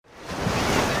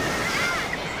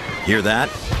Hear that?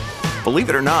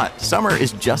 Believe it or not, summer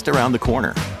is just around the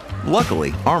corner.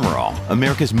 Luckily, Armor All,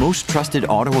 America's most trusted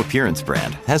auto appearance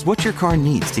brand, has what your car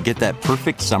needs to get that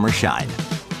perfect summer shine.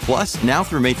 Plus, now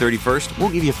through May 31st, we'll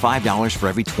give you $5 for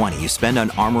every $20 you spend on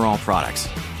Armor All products.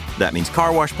 That means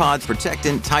car wash pods,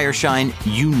 protectant, tire shine,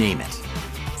 you name it.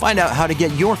 Find out how to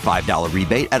get your $5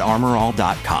 rebate at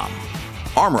armorall.com.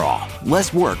 Armor All,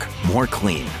 less work, more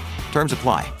clean. Terms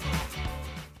apply.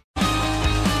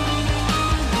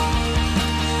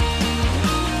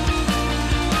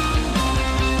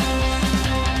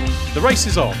 The race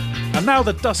is on, and now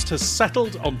the dust has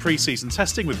settled on pre-season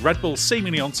testing with Red Bull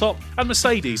seemingly on top and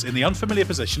Mercedes in the unfamiliar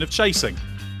position of chasing.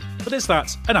 But is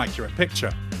that an accurate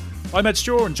picture? I'm Ed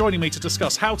Straw, and joining me to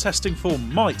discuss how testing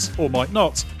form might or might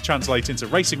not translate into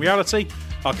racing reality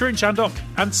are Karun Chandok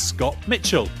and Scott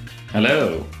Mitchell.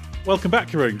 Hello. Welcome back,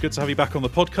 Karun. Good to have you back on the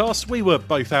podcast. We were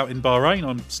both out in Bahrain.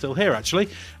 I'm still here, actually.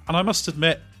 And I must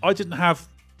admit, I didn't have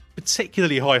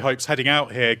particularly high hopes heading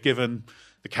out here, given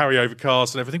the carryover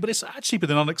cars and everything, but it's actually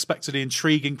been an unexpectedly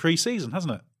intriguing pre-season,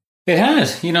 hasn't it? It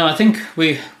has. I think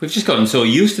we've just gotten so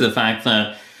used to the fact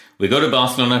that we go to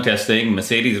Barcelona testing,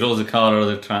 Mercedes rolls a car out of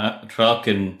the truck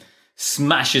and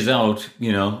smashes out,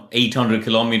 800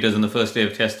 kilometers on the first day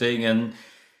of testing, and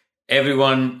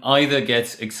everyone either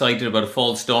gets excited about a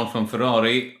false start from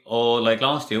Ferrari, or like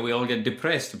last year, we all get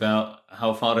depressed about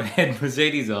how far ahead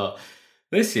Mercedes are.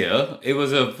 This year, it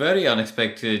was a very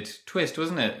unexpected twist,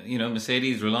 wasn't it?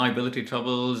 Mercedes reliability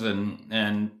troubles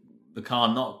and the car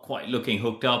not quite looking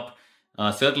hooked up.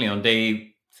 Certainly on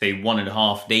day, say, days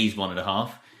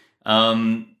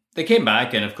 1.5. They came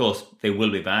back, and of course, they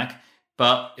will be back.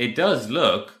 But it does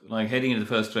look like heading into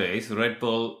the first race, Red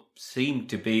Bull seemed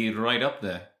to be right up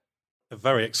there. A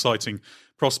very exciting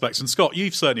prospects. And Scott,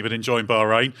 you've certainly been enjoying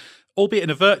Bahrain, albeit in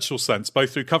a virtual sense,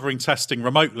 both through covering testing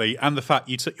remotely and the fact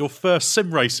you took your first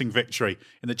sim racing victory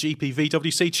in the GP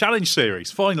VWC Challenge Series.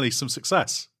 Finally, some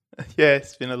success. Yeah,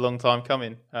 it's been a long time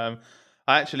coming. I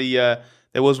actually, there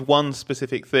was one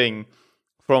specific thing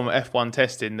from F1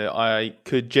 testing that I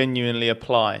could genuinely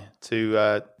apply to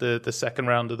the second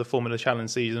round of the Formula Challenge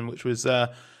season, which was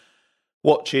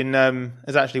watching Max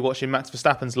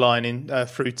Verstappen's line in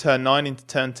through turn 9 into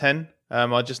turn 10.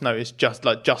 I just noticed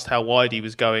just how wide he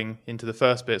was going into the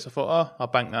first bit. So I thought, I'll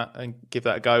bank that and give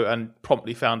that a go, and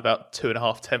promptly found about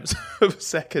 2.5 tenths of a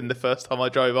second the first time I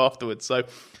drove afterwards. So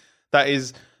that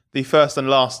is the first and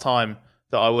last time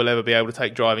that I will ever be able to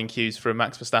take driving cues from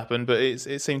Max Verstappen, but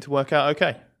it seemed to work out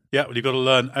okay. Yeah, well, you've got to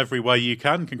learn every way you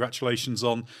can. Congratulations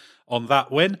on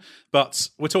that win. But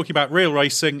we're talking about real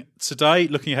racing today,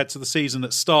 looking ahead to the season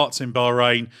that starts in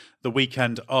Bahrain the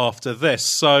weekend after this.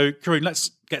 So, Karun,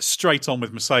 let's get straight on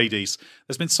with Mercedes.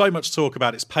 There's been so much talk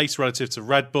about its pace relative to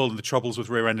Red Bull and the troubles with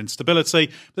rear-end instability.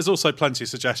 There's also plenty of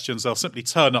suggestions they'll simply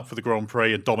turn up for the Grand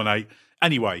Prix and dominate.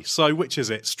 Anyway, so which is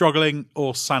it, struggling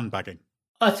or sandbagging?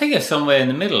 I think it's somewhere in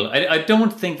the middle. I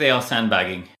don't think they are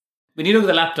sandbagging. When you look at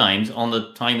the lap times on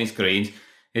the timing screens,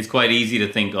 it's quite easy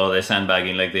to think, they're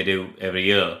sandbagging like they do every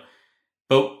year.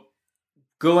 But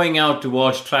going out to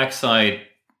watch trackside,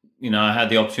 I had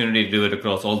the opportunity to do it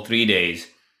across all 3 days.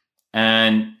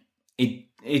 And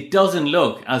it doesn't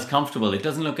look as comfortable. It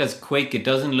doesn't look as quick. It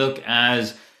doesn't look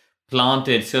as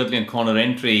planted, certainly in corner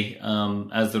entry,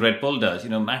 as the Red Bull does.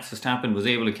 Max Verstappen was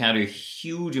able to carry a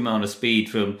huge amount of speed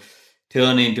from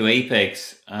turn into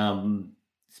apex,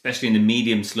 especially in the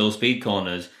medium, slow speed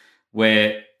corners,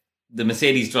 where the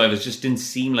Mercedes drivers just didn't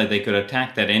seem like they could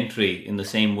attack that entry in the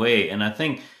same way. And I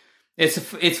think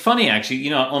it's funny, actually,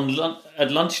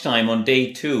 at lunchtime on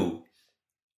day 2,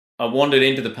 I wandered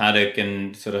into the paddock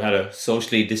and sort of had a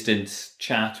socially distanced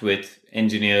chat with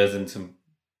engineers and some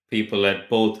people at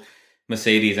both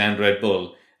Mercedes and Red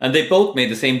Bull. And they both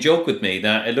made the same joke with me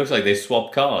that it looks like they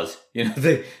swapped cars.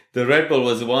 The Red Bull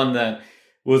was the one that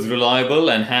was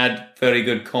reliable and had very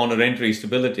good corner entry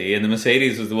stability. And the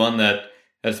Mercedes was the one that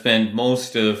had spent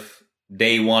most of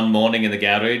day 1 morning in the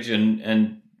garage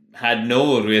and had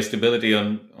no rear stability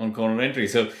on corner entry.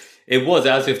 So it was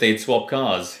as if they'd swapped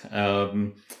cars.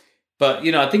 But,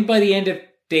 I think by the end of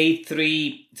day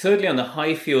 3, certainly on the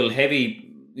high fuel,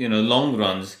 heavy, long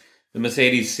runs, the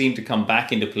Mercedes seemed to come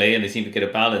back into play and they seemed to get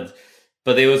a balance.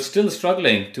 But they were still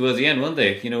struggling towards the end, weren't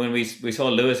they? When we saw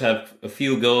Lewis have a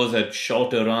few goes at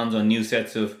shorter runs on new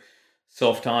sets of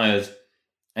soft tyres,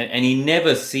 and he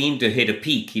never seemed to hit a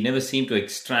peak. He never seemed to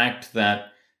extract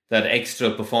that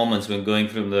extra performance when going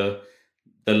from the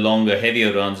longer,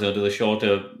 heavier runs onto the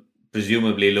shorter,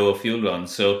 presumably lower fuel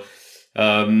runs. So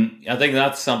I think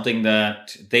that's something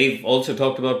that they've also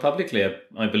talked about publicly.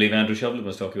 I believe Andrew Shovlin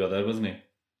was talking about that, wasn't he?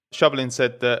 Shovelin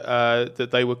said that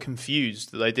they were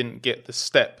confused, that they didn't get the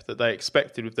step that they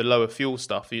expected with the lower fuel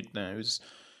stuff. It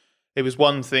was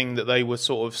one thing that they were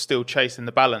sort of still chasing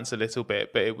the balance a little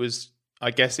bit, but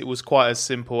I guess it was quite as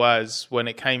simple as when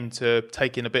it came to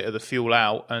taking a bit of the fuel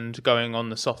out and going on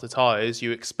the softer tyres,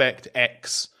 you expect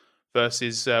X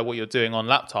versus what you're doing on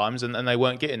lap times, and they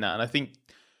weren't getting that. And I think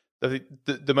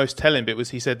the most telling bit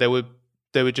was he said there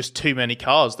were just too many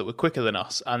cars that were quicker than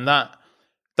us, and that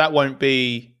won't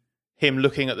be him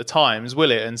looking at the times, will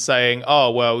it, and saying,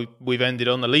 oh, well, we've ended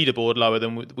on the leaderboard lower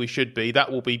than we should be.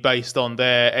 That will be based on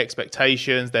their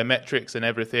expectations, their metrics and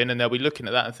everything, and they'll be looking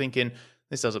at that and thinking,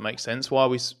 this doesn't make sense. Why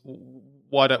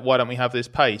don't we have this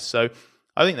pace? So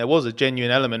I think there was a genuine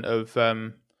element of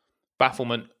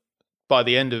bafflement by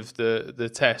the end of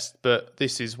the test, but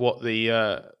this is what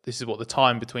the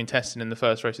time between testing and the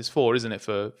first race is for, isn't it,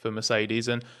 for Mercedes?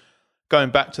 And going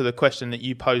back to the question that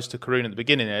you posed to Karun at the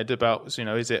beginning, Ed, about,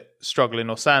 is it struggling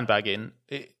or sandbagging?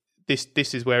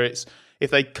 This is where it's,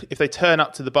 if they turn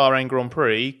up to the Bahrain Grand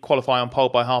Prix, qualify on pole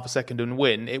by half a second and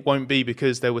win, it won't be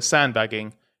because they were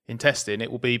sandbagging in testing. It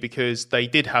will be because they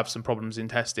did have some problems in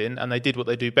testing and they did what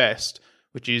they do best,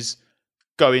 which is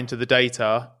go into the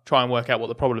data, try and work out what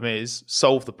the problem is,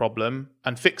 solve the problem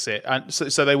and fix it. And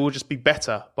so they will just be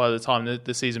better by the time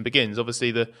the season begins.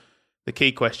 Obviously, the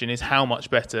key question is how much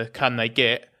better can they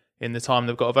get in the time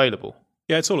they've got available?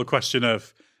 Yeah, it's all a question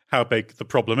of how big the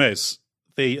problem is.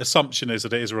 The assumption is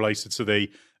that it is related to the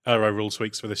aero rule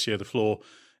tweaks for this year, the floor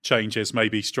changes,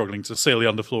 maybe struggling to seal the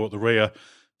underfloor at the rear.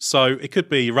 So it could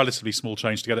be a relatively small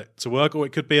change to get it to work, or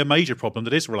it could be a major problem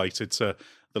that is related to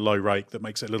the low rake that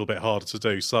makes it a little bit harder to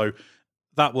do. So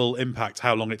that will impact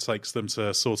how long it takes them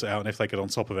to sort it out and if they get on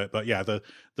top of it. But yeah, the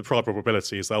prior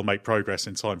probability is they'll make progress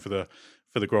in time for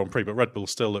the Grand Prix. But Red Bull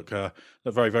still look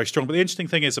very, very strong. But the interesting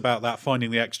thing is about that,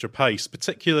 finding the extra pace,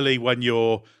 particularly when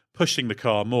you're pushing the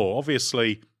car more.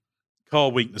 Obviously, car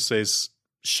weaknesses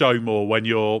show more when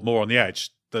you're more on the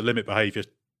edge. The limit behaviour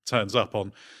turns up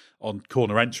on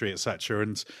corner entry, etc.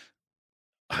 And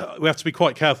we have to be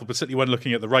quite careful, particularly when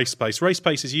looking at the race pace. Race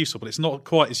pace is useful, but it's not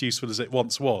quite as useful as it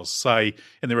once was, say,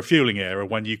 in the refuelling era,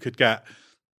 when you could get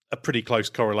a pretty close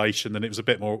correlation and it was a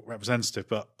bit more representative.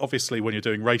 But obviously, when you're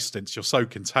doing race stints, you're so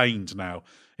contained now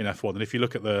in F1. And if you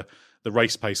look at the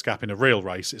race pace gap in a real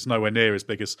race, it's nowhere near as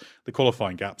big as the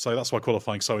qualifying gap. So that's why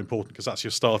qualifying is so important, because that's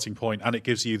your starting point and it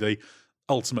gives you the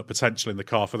ultimate potential in the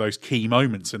car for those key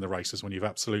moments in the races when you've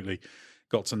absolutely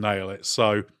got to nail it.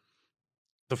 So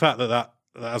the fact that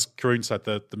as Karun said,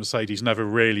 the Mercedes never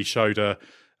really showed a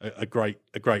great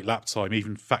lap time,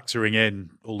 even factoring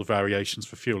in all the variations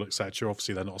for fuel, etc.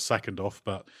 Obviously, they're not a second off,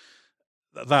 but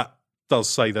that does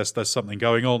say there's something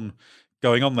going on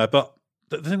there. But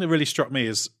the thing that really struck me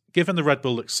is, given the Red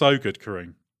Bull looks so good,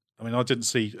 Karun, I mean, I didn't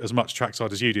see as much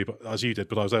trackside as you did,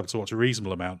 but I was able to watch a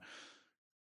reasonable amount.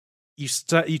 You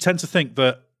tend to think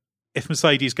that if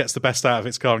Mercedes gets the best out of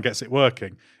its car and gets it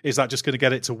working, is that just going to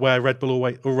get it to where Red Bull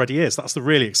already is? That's the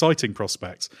really exciting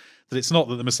prospect. That it's not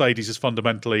that the Mercedes is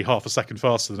fundamentally half a second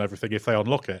faster than everything if they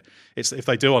unlock it. It's if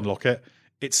they do unlock it,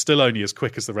 it's still only as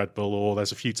quick as the Red Bull, or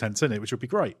there's a few tenths in it, which would be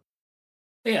great.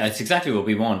 Yeah, it's exactly what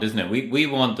we want, isn't it? We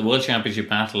want the World Championship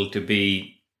battle to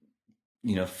be,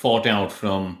 fought out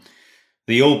from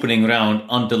the opening round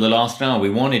until the last round. We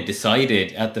want it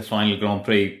decided at the final Grand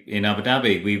Prix in Abu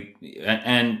Dhabi.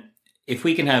 And if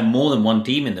we can have more than one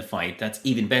team in the fight, that's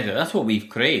even better. That's what we've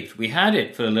craved. We had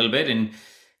it for a little bit in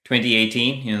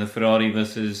 2018, the Ferrari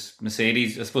versus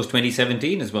Mercedes. I suppose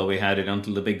 2017 as well, we had it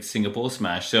until the big Singapore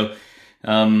smash. So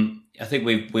I think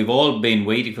we've all been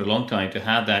waiting for a long time to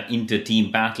have that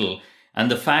inter-team battle. And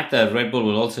the fact that Red Bull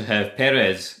will also have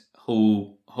Perez,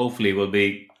 who hopefully will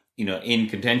be, in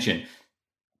contention.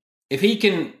 If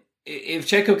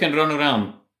Checo can run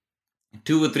around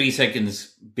 2 or 3 seconds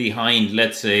behind,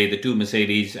 let's say, the two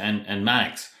Mercedes and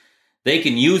Max, they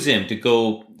can use him to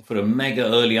go for a mega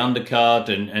early undercut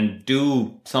and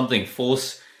do something,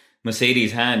 force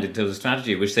Mercedes' hand into the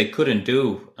strategy, which they couldn't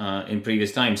do in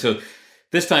previous times. So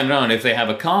this time round, if they have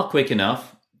a car quick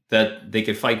enough that they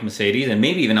could fight Mercedes and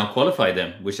maybe even out-qualify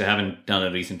them, which they haven't done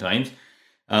in recent times,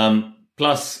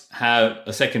 plus have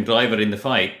a second driver in the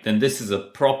fight, then this is a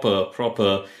proper,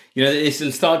 this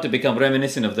will start to become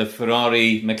reminiscent of the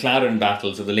Ferrari-McLaren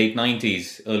battles of the late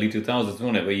 90s, early 2000s,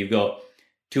 won't it? Where you've got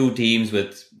two teams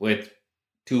with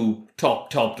two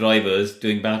top drivers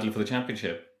doing battle for the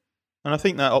championship. And I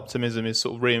think that optimism is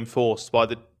sort of reinforced by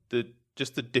the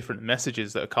different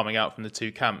messages that are coming out from the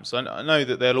two camps. I know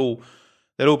that they'll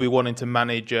all be wanting to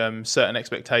manage certain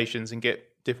expectations and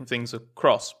get different things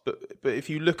across. But if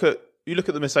you look at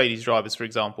the Mercedes drivers, for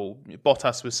example,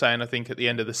 Bottas was saying, I think at the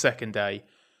end of the second day,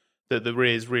 that the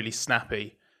rear is really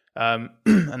snappy, and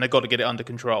they've got to get it under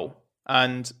control.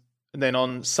 And then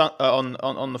on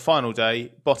the final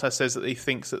day, Bottas says that he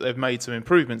thinks that they've made some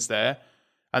improvements there.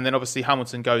 And then obviously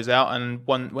Hamilton goes out, and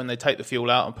when they take the fuel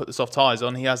out and put the soft tyres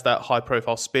on, he has that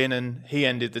high-profile spin, and he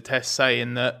ended the test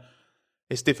saying that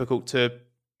it's difficult to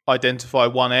identify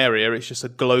one area. It's just a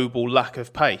global lack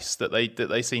of pace that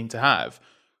they seem to have.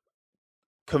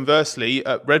 Conversely,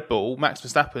 at Red Bull, Max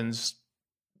Verstappen's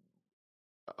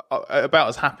about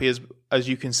as happy as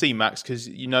you can see Max, because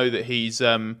you know that he's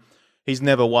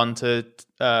never one to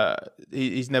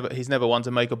he's never one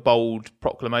to make a bold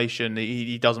proclamation.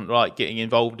 He doesn't like getting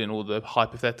involved in all the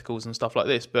hypotheticals and stuff like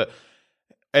this. But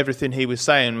everything he was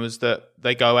saying was that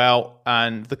they go out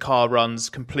and the car runs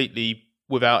completely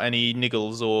without any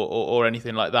niggles or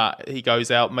anything like that. He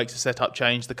goes out, makes a setup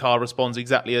change, the car responds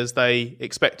exactly as they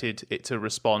expected it to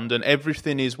respond, and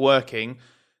everything is working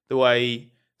the way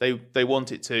they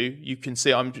want it to. You can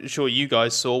see, I'm sure you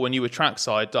guys saw when you were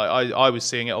trackside, I was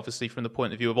seeing it obviously from the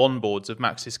point of view of onboards of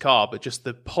Max's car, but just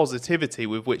the positivity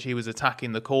with which he was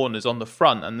attacking the corners on the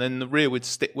front, and then the rear would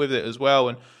stick with it as well,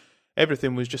 and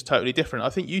everything was just totally different. I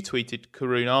think you tweeted,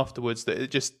 Karun, afterwards that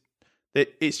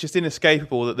it's just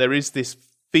inescapable that there is this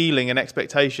feeling and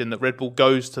expectation that Red Bull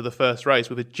goes to the first race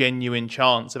with a genuine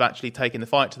chance of actually taking the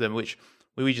fight to them, which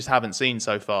we just haven't seen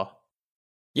so far.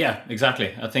 Yeah,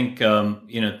 exactly. I think,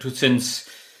 since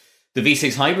the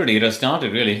V6 hybrid era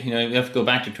started, really, you have to go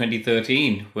back to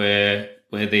 2013 where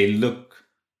they look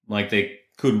like they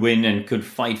could win and could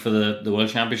fight for the World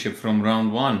Championship from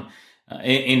round one.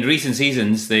 In recent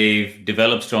seasons, they've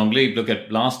developed strongly. Look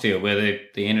at last year where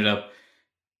they ended up,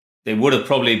 they would have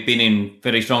probably been in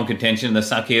very strong contention in the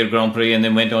Sakir Grand Prix and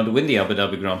then went on to win the Abu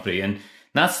Dhabi Grand Prix. And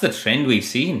that's the trend we've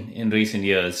seen in recent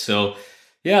years. So,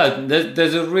 yeah,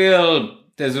 there's a real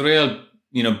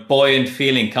buoyant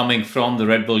feeling coming from the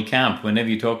Red Bull camp whenever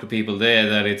you talk to people there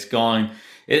that it's going.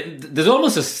 There's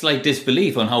almost a slight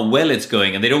disbelief on how well it's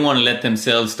going, and they don't want to let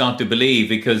themselves start to believe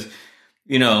because,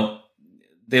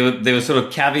 they were sort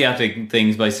of caveating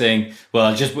things by saying,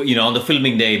 well, just, on the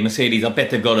filming day, Mercedes, I bet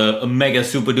they've got a mega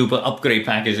super duper upgrade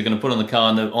package they're going to put on the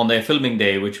car on their filming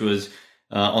day, which was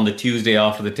on the Tuesday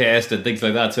after the test and things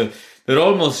like that. So they're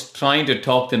almost trying to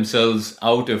talk themselves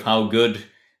out of how good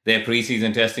their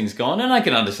preseason testing's gone. And I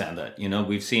can understand that.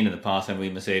 We've seen in the past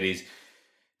when Mercedes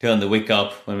turn the wick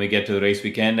up when we get to the race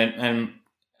weekend. And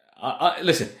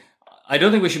listen, I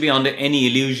don't think we should be under any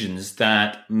illusions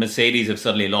that Mercedes have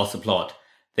suddenly lost the plot.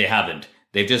 They haven't.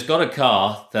 They've just got a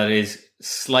car that is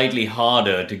slightly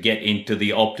harder to get into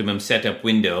the optimum setup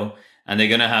window, and they're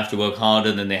going to have to work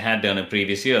harder than they had done in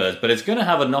previous years. But it's going to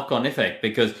have a knock-on effect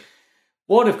because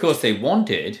what, of course, they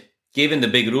wanted, given the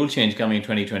big rule change coming in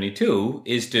 2022,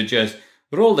 is to just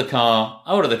roll the car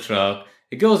out of the truck.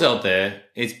 It goes out there.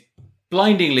 It's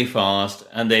blindingly fast,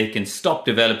 and they can stop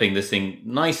developing this thing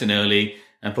nice and early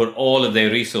and put all of their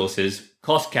resources,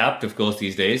 cost-capped, of course,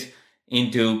 these days,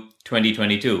 into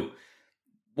 2022.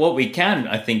 What we can,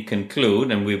 I think, conclude,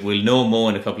 and we will know more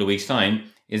in a couple of weeks' time,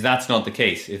 is that's not the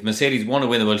case. If Mercedes want to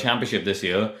win the World Championship this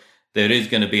year, there is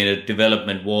going to be a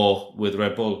development war with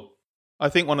Red Bull. I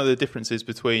think one of the differences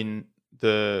between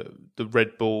the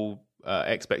Red Bull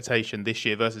expectation this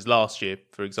year versus last year,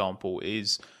 for example,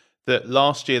 is that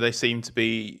last year they seemed to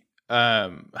be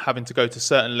having to go to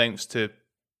certain lengths to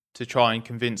try and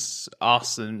convince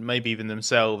us and maybe even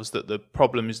themselves that the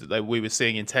problems that we were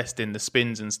seeing in testing, the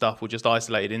spins and stuff, were just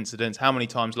isolated incidents. How many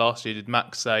times last year did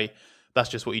Max say, that's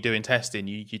just what you do in testing,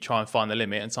 you try and find the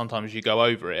limit and sometimes you go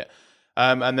over it.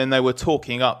 And then they were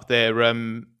talking up their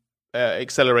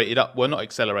accelerated up, well, not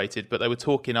accelerated, but they were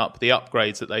talking up the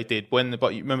upgrades that they did.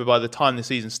 But you remember by the time the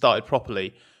season started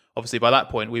properly, obviously by that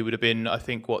point we would have been, I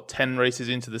think, 10 races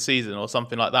into the season or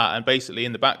something like that. And basically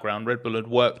in the background, Red Bull had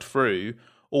worked through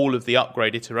all of the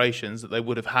upgrade iterations that they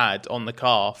would have had on the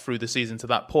car through the season to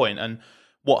that point. And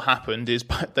what happened is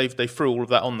they threw all of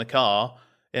that on the car,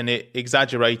 and it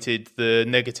exaggerated the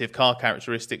negative car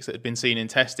characteristics that had been seen in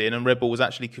testing. And Red Bull was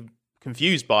actually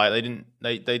confused by it.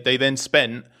 They then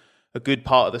spent a good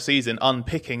part of the season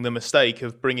unpicking the mistake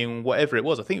of bringing whatever it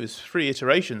was. I think it was 3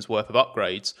 iterations worth of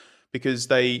upgrades, because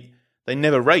they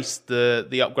never raced the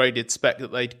upgraded spec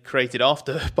that they'd created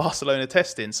after Barcelona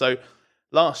testing. So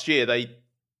last year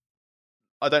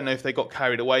I don't know if they got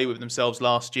carried away with themselves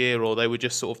last year, or they were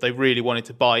just they really wanted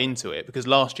to buy into it, because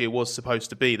last year was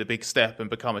supposed to be the big step and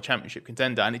become a championship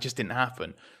contender, and it just didn't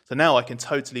happen. So now I can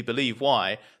totally believe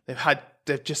why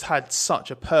they've just had such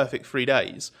a perfect 3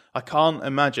 days. I can't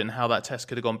imagine how that test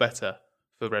could have gone better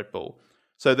for Red Bull.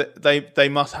 So they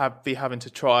must be having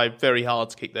to try very hard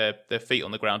to keep their feet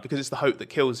on the ground, because it's the hope that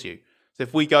kills you. So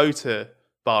if we go to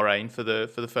Bahrain for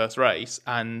the first race,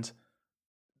 and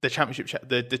the championship,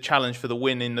 the challenge for the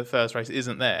win in the first race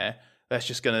isn't there. That's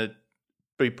just going to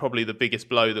be probably the biggest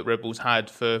blow that Red Bull's had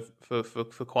for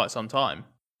quite some time.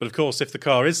 But of course, if the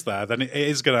car is there, then it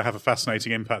is going to have a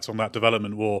fascinating impact on that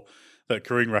development war that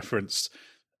Karun referenced.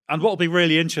 And what will be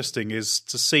really interesting is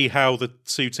to see how the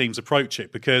two teams approach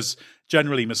it, because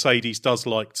generally Mercedes does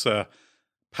like to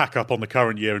pack up on the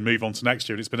current year and move on to next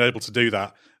year, and it's been able to do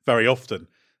that very often.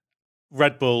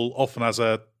 Red Bull often has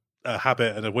a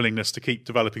habit and a willingness to keep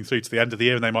developing through to the end of the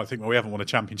year, and they might think, well, we haven't won a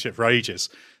championship for ages,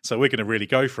 so we're going to really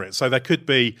go for it. So there could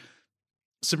be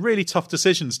some really tough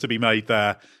decisions to be made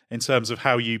there in terms of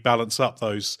how you balance up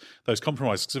those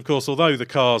compromises. Because, of course, although the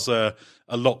cars are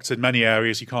locked in many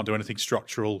areas, you can't do anything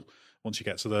structural once you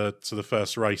get to the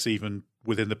first race, even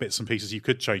within the bits and pieces you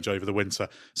could change over the winter.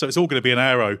 So it's all going to be an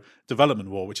aero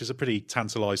development war, which is a pretty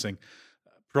tantalising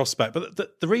prospect.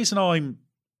 But the reason I'm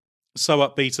so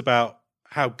upbeat about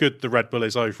how good the Red Bull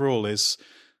is overall is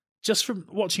just from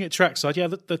watching it trackside. Yeah,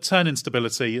 the turn-in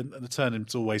stability, and the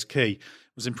turn-in's always key,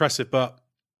 was impressive, but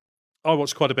I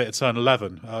watched quite a bit of turn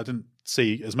 11. I didn't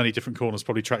see as many different corners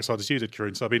probably trackside as you did,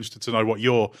 Karun, so I'd be interested to know what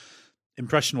your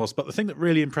impression was. But the thing that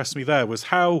really impressed me there was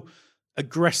how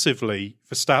aggressively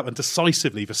Verstappen and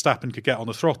decisively Verstappen could get on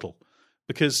the throttle,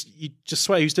 because you just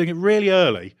swear he was doing it really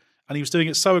early, and he was doing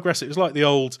it so aggressive. It was like the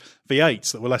old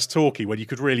V8s that were less torquey, when you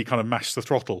could really kind of mash the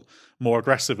throttle more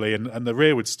aggressively and the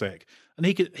rear would stick. And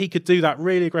he could do that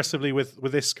really aggressively with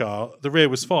this car. The rear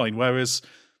was fine, whereas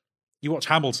you watch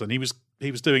Hamilton, he was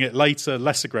doing it later,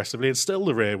 less aggressively, and still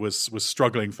the rear was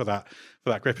struggling for that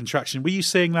grip and traction. Were you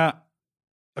seeing that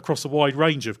across a wide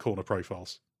range of corner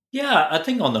profiles? Yeah, I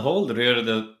think on the whole, the rear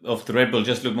of the Red Bull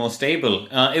just looked more stable.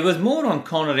 It was more on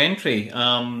corner entry.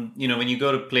 When you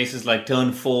go to places like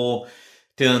turn 4,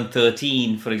 turn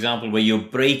 13, for example, where you're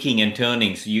braking and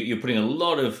turning, so you're putting a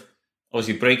lot of,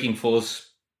 obviously, braking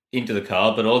force into the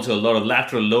car, but also a lot of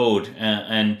lateral load.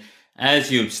 And as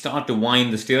you start to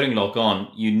wind the steering lock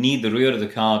on, you need the rear of the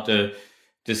car to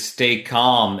stay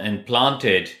calm and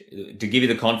planted to give you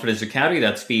the confidence to carry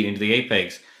that speed into the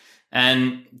apex.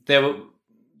 And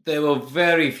there were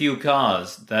very few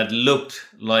cars that looked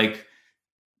like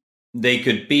they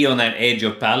could be on that edge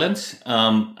of balance.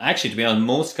 Actually, to be honest,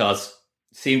 most cars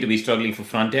seem to be struggling for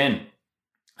front end.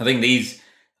 I think these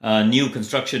new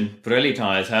construction Pirelli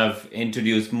tyres have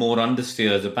introduced more understeer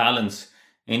as a balance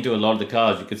into a lot of the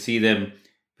cars. You could see them,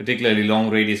 particularly long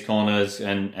radius corners,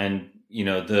 and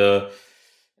the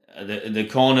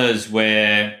corners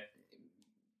where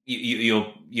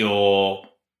you're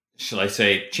shall I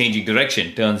say, changing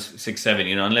direction, turns 6, 7,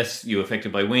 unless you're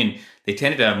affected by wind, they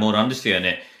tended to have more understeer in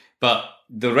it. But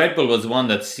the Red Bull was one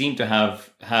that seemed to have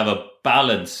a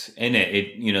balance in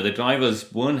it. The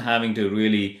drivers weren't having to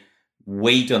really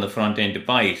wait on the front end to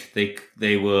bite.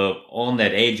 They were on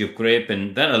that edge of grip,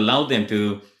 and that allowed them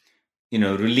to,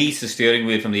 release the steering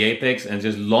wheel from the apex and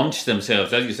just launch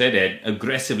themselves, as you said, Ed,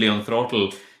 aggressively on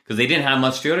throttle, because they didn't have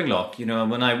much steering lock.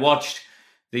 When I watched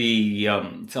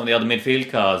some of the other midfield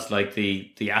cars like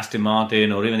the Aston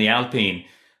Martin or even the Alpine,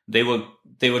 they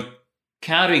were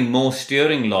carrying more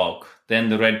steering lock than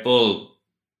the Red Bull,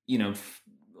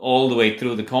 all the way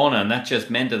through the corner, and that just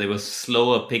meant that they were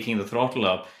slower picking the throttle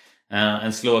up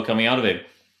and slower coming out of it.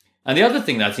 And the other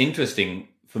thing that's interesting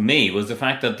for me was the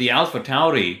fact that the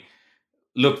AlphaTauri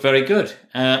looked very good,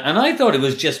 and I thought it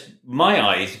was just my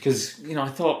eyes, because I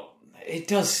thought it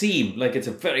does seem like it's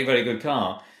a very, very good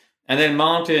car. And then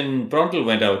Martin Brundle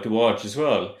went out to watch as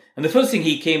well. And the first thing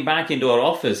he came back into our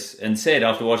office and said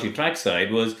after watching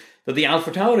trackside was that the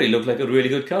AlphaTauri looked like a really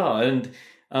good car. And,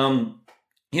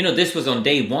 this was on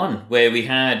day one, where we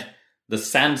had the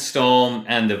sandstorm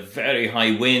and the very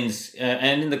high winds.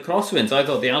 And in the crosswinds, I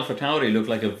thought the AlphaTauri looked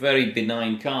like a very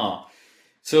benign car.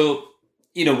 So,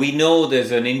 we know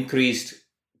there's an increased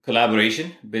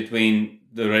collaboration between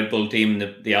the Red Bull team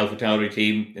and the AlphaTauri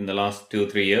team in the last 2 or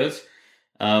 3 years.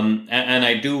 And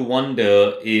I do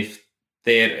wonder if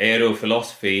their aero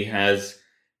philosophy has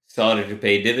started to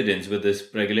pay dividends with this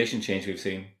regulation change we've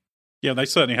seen. Yeah, they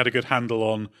certainly had a good handle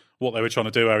on what they were trying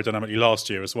to do aerodynamically last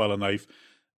year as well, and they've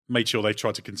made sure they've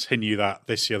tried to continue that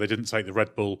this year. They didn't take the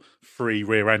Red Bull free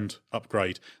rear end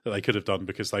upgrade that they could have done,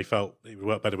 because they felt it would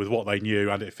work better with what they knew,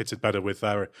 and it fitted better with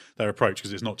their approach,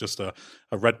 because it's not just a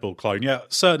Red Bull clone. Yeah,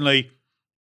 certainly.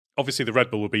 Obviously, the Red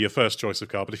Bull would be your first choice of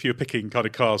car, but if you're picking kind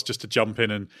of cars just to jump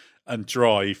in and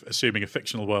drive, assuming a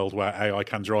fictional world where A, I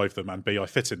can drive them, and B, I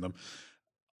fit in them,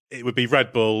 it would be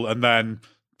Red Bull, and then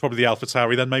probably the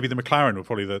AlphaTauri, then maybe the McLaren were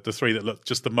probably the three that look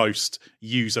just the most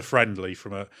user-friendly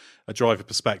from a driver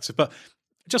perspective. But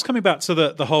just coming back to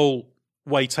the whole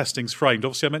way testing's framed.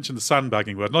 Obviously, I mentioned the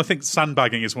sandbagging word, and I think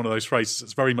sandbagging is one of those phrases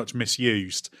that's very much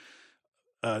misused.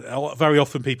 Very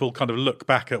often people kind of look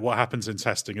back at what happens in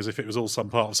testing as if it was all some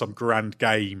part of some grand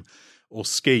game or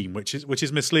scheme, which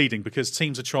is misleading, because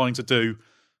teams are trying to do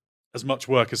as much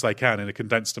work as they can in a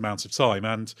condensed amount of time,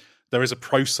 and there is a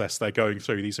process they're going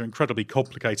through. These are incredibly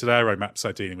complicated aero maps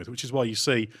they're dealing with, which is why you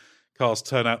see cars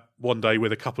turn out one day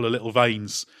with a couple of little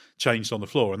veins changed on the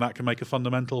floor, and that can make a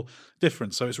fundamental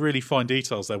difference. So it's really fine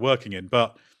details they're working in.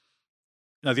 But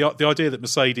the idea that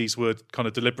Mercedes would kind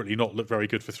of deliberately not look very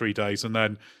good for 3 days and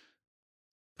then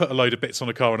put a load of bits on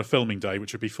a car on a filming day,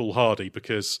 which would be foolhardy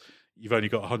because you've only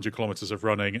got 100 kilometres of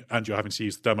running and you're having to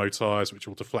use the demo tyres, which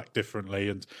will deflect differently,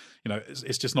 and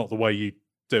it's just not the way you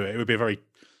do it. It would be a very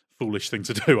foolish thing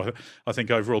to do, I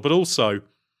think, overall. But also,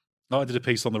 I did a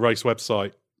piece on the race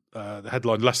website, the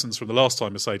headline "Lessons from the last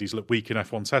time Mercedes looked weak in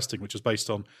F1 testing," which was based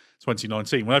on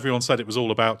 2019, when everyone said it was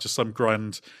all about just some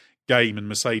grand game and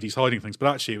Mercedes hiding things.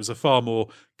 But actually, it was a far more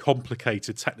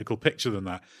complicated technical picture than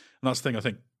that. And that's the thing I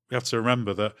think we have to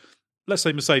remember, that let's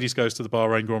say Mercedes goes to the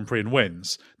Bahrain Grand Prix and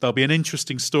wins, there'll be an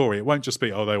interesting story. It won't just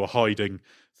be, they were hiding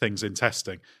things in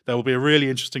testing. There will be a really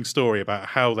interesting story about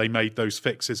how they made those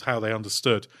fixes, how they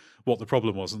understood what the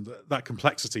problem was. And that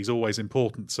complexity is always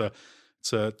important to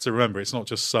remember. It's not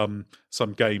just some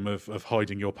game of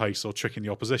hiding your pace or tricking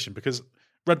the opposition, because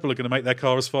Red Bull are going to make their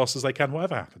car as fast as they can,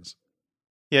 whatever happens.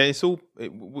 Yeah,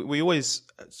 we always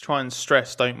try and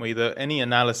stress, don't we, that any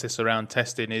analysis around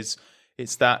testing it's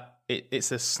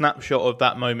a snapshot of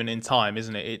that moment in time,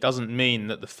 isn't it? It doesn't mean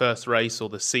that the first race or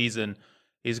the season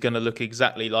is going to look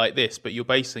exactly like this, but you're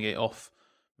basing it off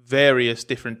various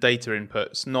different data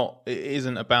inputs. It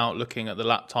isn't about looking at the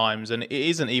lap times, and it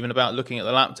isn't even about looking at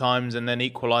the lap times and then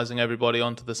equalising everybody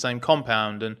onto the same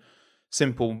compound and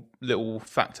simple little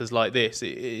factors like this.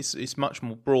 It's much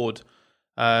more broad.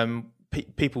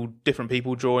 Different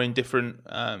people draw in different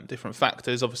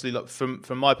factors. Obviously, like from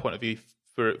my point of view,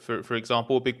 for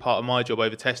example, a big part of my job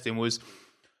over testing was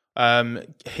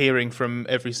hearing from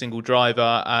every single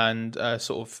driver and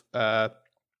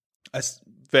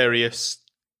various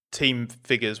team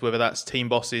figures, whether that's team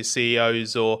bosses,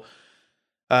 CEOs, or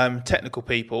technical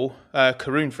people.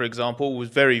 Karun, for example, was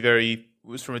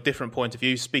was from a different point of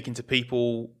view, speaking to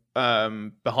people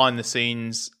behind the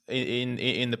scenes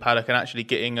in the paddock and actually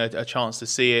getting a chance to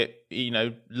see it,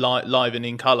 live and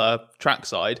in colour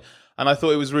trackside. And I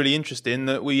thought it was really interesting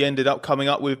that we ended up coming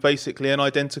up with basically an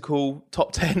identical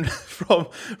top 10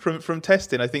 from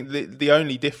testing. I think the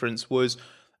only difference was,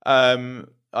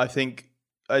 I think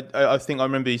I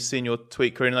remember seeing your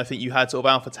tweet, Corinne, and I think you had sort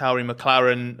of AlphaTauri,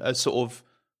 McLaren as sort of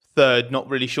third, not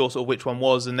really sure sort of which one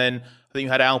was, and then I think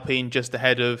you had Alpine just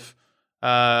ahead of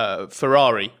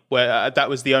Ferrari, where that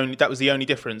was the only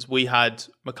difference. We had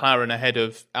McLaren ahead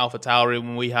of AlphaTauri,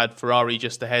 and we had Ferrari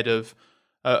just ahead of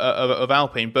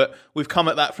Alpine. But we've come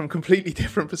at that from completely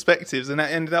different perspectives, and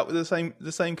that ended up with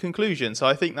the same conclusion. So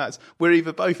I think we're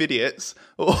either both idiots,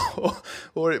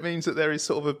 or it means that there is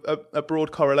sort of a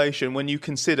broad correlation when you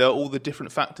consider all the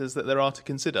different factors that there are to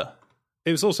consider. It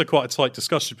was also quite a tight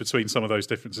discussion between some of those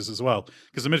differences as well,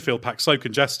 because the midfield pack's so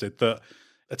congested that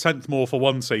a tenth more for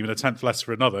one team and a tenth less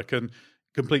for another can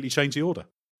completely change the order.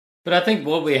 But I think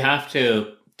what we have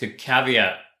to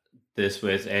caveat this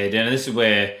with, Ed, and this is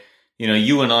where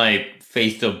you and I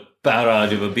faced a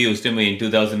barrage of abuse, didn't we, in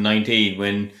 2019,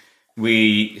 when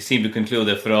we seemed to conclude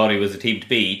that Ferrari was the team to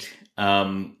beat,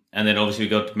 and then obviously we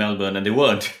got to Melbourne and they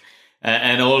weren't,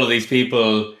 and all of these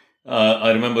people. I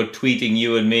remember tweeting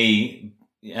you and me,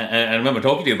 and I remember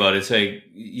talking to you about it, saying,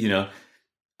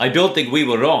 I don't think we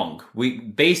were wrong.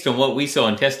 Based on what we saw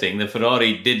in testing, the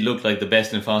Ferrari did look like the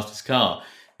best and fastest car.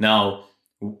 Now,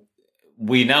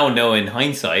 we now know in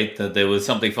hindsight that there was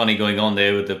something funny going on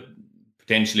there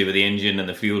potentially with the engine and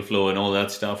the fuel flow and all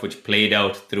that stuff, which played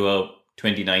out throughout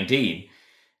 2019.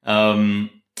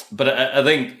 But I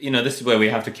think, this is where we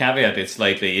have to caveat it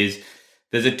slightly, is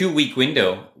there's a 2-week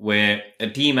window where a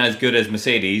team as good as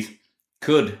Mercedes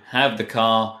could have the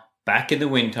car back in the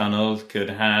wind tunnels, could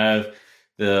have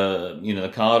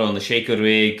the car on the shaker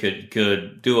rig,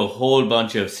 could do a whole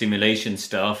bunch of simulation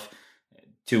stuff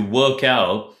to work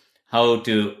out how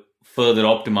to further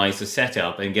optimize the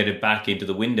setup and get it back into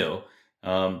the window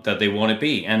that they want to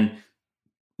be. And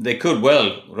they could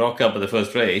well rock up at the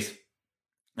first race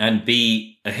and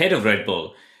be ahead of Red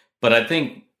Bull. But I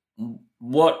think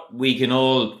what we can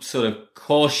all sort of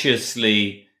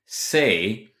cautiously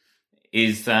say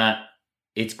is that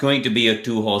it's going to be a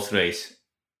 2-horse race,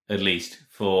 at least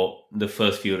for the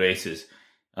first few races.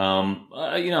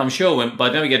 I'm sure by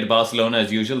the time we get to Barcelona,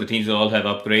 as usual, the teams will all have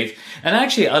upgrades. And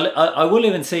actually, I will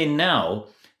even say now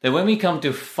that when we come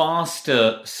to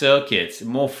faster circuits,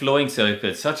 more flowing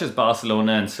circuits, such as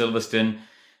Barcelona and Silverstone,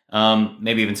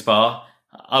 maybe even Spa,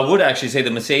 I would actually say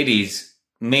the Mercedes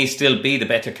may still be the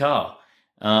better car.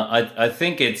 I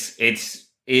think it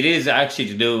is actually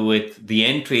to do with the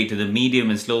entry to the medium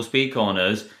and slow speed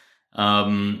corners,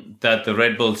 that the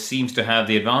Red Bull seems to have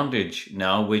the advantage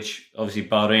now, which obviously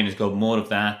Bahrain has got more of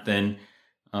that than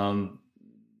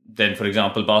for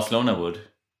example, Barcelona would.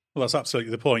 Well, that's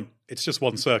absolutely the point. It's just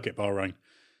one circuit, Bahrain.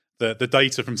 The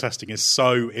data from testing is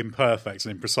so imperfect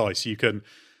and imprecise. You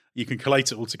can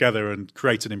collate it all together and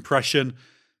create an impression,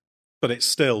 but it's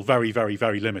still very, very,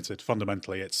 very limited.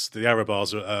 Fundamentally, it's the error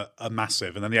bars are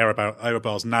massive, and then the error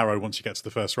bars narrow once you get to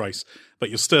the first race. But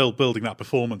you're still building that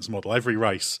performance model every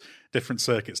race, different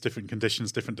circuits, different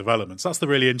conditions, different developments. That's the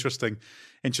really interesting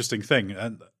thing.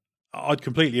 And I'd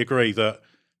completely agree that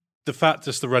the fact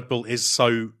that the Red Bull is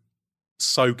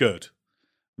so good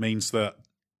means that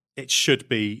it should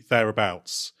be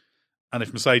thereabouts. And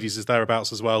if Mercedes is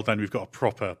thereabouts as well, then we've got a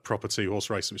proper 2-horse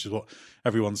race, which is what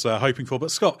everyone's hoping for. But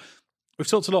Scott, we've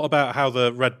talked a lot about how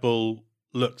the Red Bull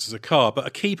looks as a car, but a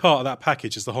key part of that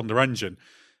package is the Honda engine.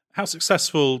 How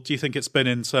successful do you think it's been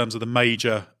in terms of the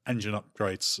major engine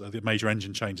upgrades, the major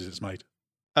engine changes it's made?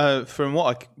 From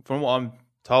what I'm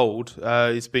told,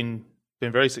 it's been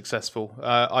very successful.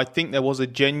 I think there was a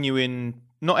genuine,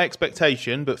 not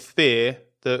expectation, but fear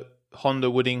that Honda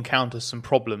would encounter some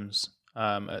problems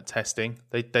at testing.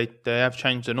 They have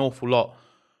changed an awful lot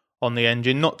on the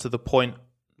engine, not to the point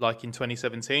like in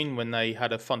 2017 when they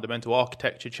had a fundamental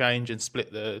architecture change and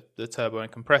split the turbo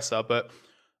and compressor, but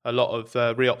a lot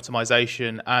of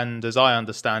re-optimization and, as I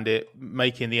understand it,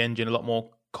 making the engine a lot more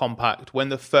compact. When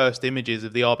the first images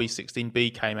of the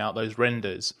RB16B came out, those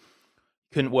renders,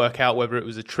 couldn't work out whether it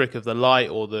was a trick of the light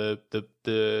or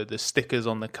the stickers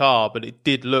on the car, but it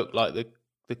did look like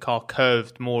the car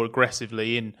curved more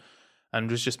aggressively in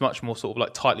and was just much more sort of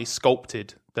like tightly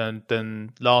sculpted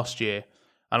than last year.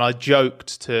 And I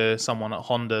joked to someone at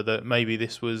Honda that maybe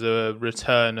this was a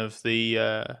return of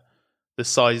the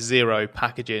size 0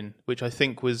 packaging, which I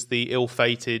think was the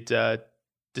ill-fated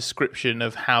description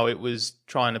of how it was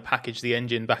trying to package the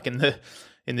engine back in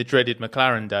the dreaded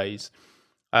McLaren days.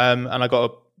 And I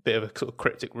got a bit of a sort of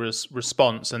cryptic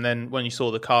response. And then when you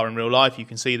saw the car in real life, you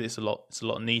can see that it's a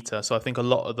lot neater. So I think a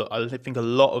lot of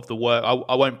the work.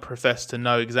 I won't profess to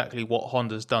know exactly what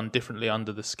Honda's done differently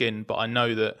under the skin, but I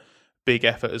know that big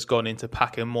effort has gone into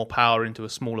packing more power into a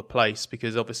smaller place,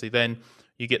 because obviously then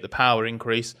you get the power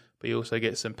increase, but you also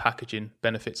get some packaging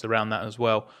benefits around that as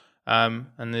well.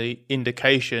 And the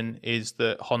indication is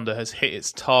that Honda has hit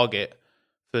its target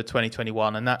for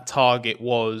 2021, and that target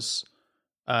was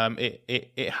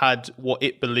it had what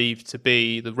it believed to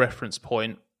be the reference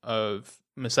point of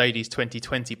Mercedes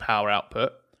 2020 power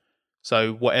output.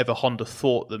 So whatever Honda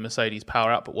thought the Mercedes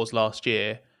power output was last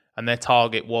year, and their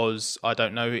target was, I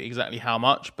don't know exactly how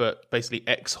much, but basically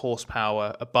X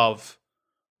horsepower above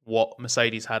what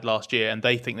Mercedes had last year, and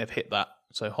they think they've hit that.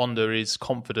 So Honda is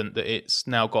confident that it's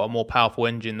now got a more powerful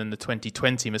engine than the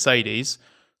 2020 Mercedes.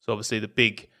 So obviously the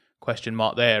big question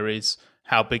mark there is,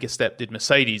 how big a step did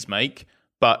Mercedes make?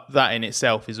 But that in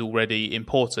itself is already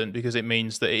important, because it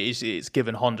means that it's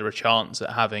given Honda a chance at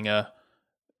having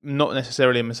not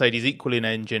necessarily a Mercedes equaling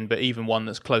engine, but even one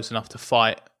that's close enough to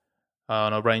fight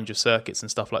on a range of circuits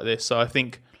and stuff like this. So I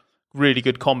think really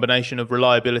good combination of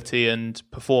reliability and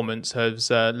performance has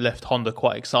left Honda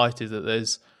quite excited that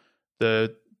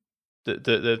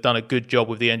they've done a good job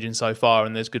with the engine so far,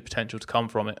 and there's good potential to come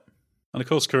from it. And of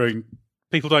course, Karun,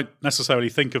 people don't necessarily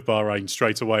think of Bahrain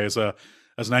straight away as an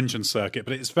engine circuit,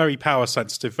 but it's very power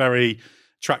sensitive, very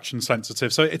traction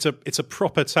sensitive. So it's a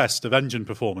proper test of engine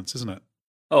performance, isn't it?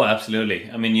 Oh, absolutely.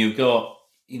 I mean, you've got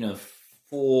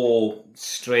 4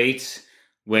 straights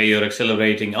where you're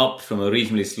accelerating up from a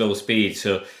reasonably slow speed.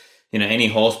 So any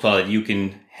horsepower that you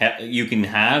can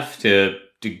have to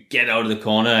get out of the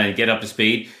corner and get up to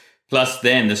speed. Plus,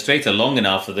 then the straights are long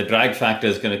enough that the drag factor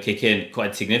is going to kick in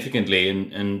quite significantly.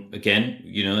 And again,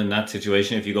 in that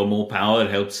situation, if you got more power, it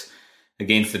helps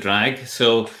against the drag.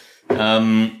 So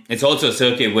it's also a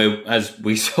circuit where, as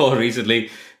we saw recently,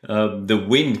 the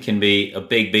wind can be a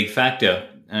big factor.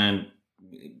 And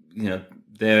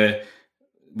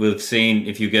we've seen,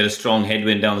 if you get a strong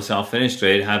headwind down the South Finish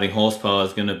Straight, having horsepower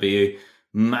is going to be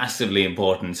massively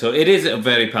important. So it is a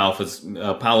very powerful,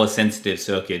 power-sensitive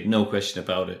circuit, no question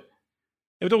about it.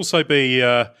 It would also be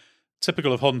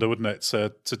typical of Honda, wouldn't it,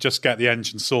 to just get the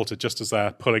engine sorted just as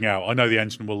they're pulling out. I know the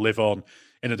engine will live on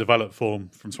in a developed form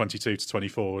from 22 to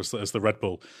 24 as the Red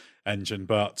Bull engine,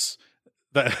 but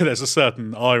there's a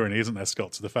certain irony, isn't there,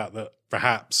 Scott, to the fact that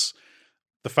perhaps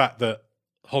the fact that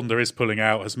Honda is pulling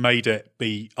out has made it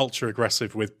be ultra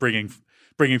aggressive with bringing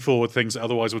forward things that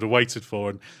otherwise would have waited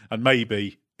for, and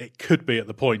maybe it could be at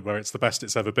the point where it's the best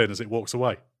it's ever been as it walks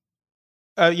away.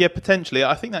 Yeah, potentially.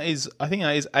 I think that is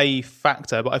a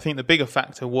factor, but I think the bigger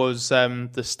factor was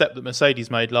the step that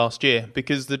Mercedes made last year,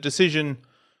 because the decision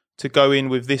to go in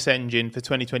with this engine for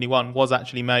 2021 was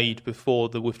actually made before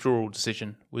the withdrawal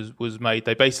decision was made.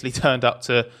 They basically turned up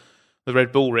to the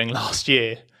Red Bull ring last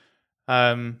year,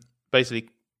 basically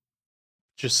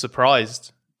just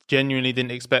surprised. Genuinely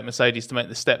didn't expect Mercedes to make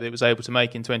the step that it was able to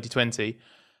make in 2020.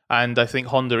 And I think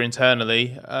Honda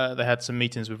internally, they had some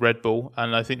meetings with Red Bull,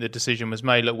 and I think the decision was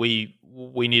made, look, we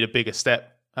need a bigger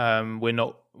step. We're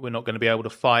not going to be able to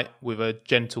fight with a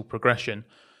gentle progression.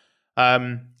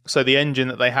 So the engine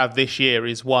that they have this year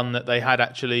is one that they had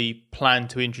actually planned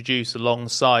to introduce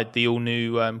alongside the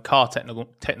all-new car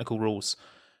technical rules.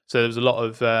 So there was a lot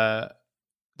of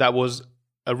that was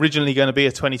originally going to be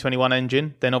a 2021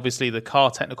 engine. Then obviously the car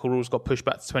technical rules got pushed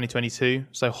back to 2022.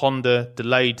 So Honda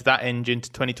delayed that engine to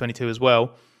 2022 as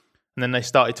well. And then they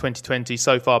started 2020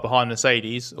 so far behind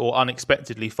Mercedes, or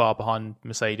unexpectedly far behind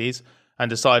Mercedes,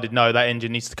 and decided, no, that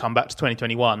engine needs to come back to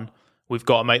 2021. We've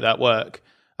got to make that work.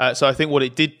 So I think what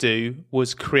it did do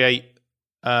was create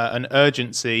an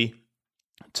urgency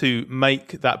to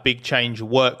make that big change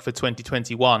work for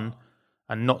 2021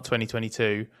 and not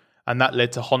 2022. And that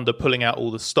led to Honda pulling out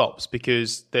all the stops,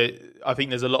 because I think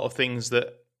there's a lot of things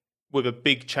that with a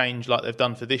big change like they've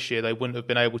done for this year, they wouldn't have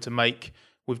been able to make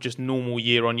with just normal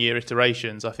year-on-year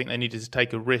iterations. I think they needed to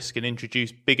take a risk and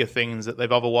introduce bigger things that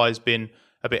they've otherwise been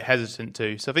a bit hesitant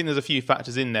to. So I think there's a few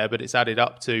factors in there, but it's added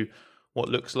up to what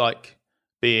looks like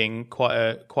being quite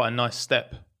a nice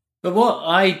step. But what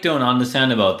I don't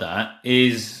understand about that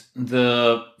is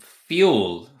the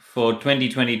fuel for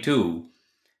 2022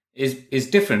 is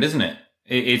different, isn't it?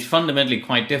 It's fundamentally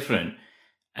quite different.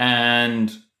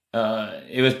 And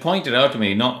it was pointed out to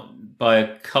me, not by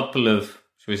a couple of,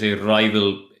 shall we say,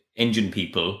 rival engine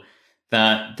people,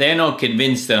 that they're not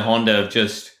convinced that Honda have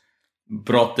just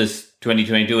brought this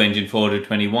 2022 engine forward to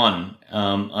 21,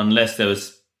 unless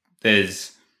there's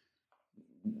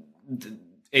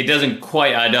it doesn't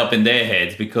quite add up in their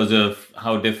heads because of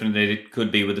how different it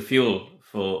could be with the fuel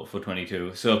for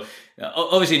 22. So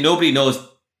obviously nobody knows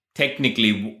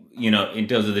technically, in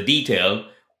terms of the detail,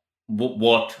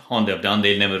 what Honda have done.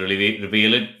 They'll never really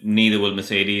reveal it. Neither will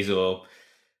Mercedes or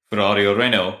Ferrari or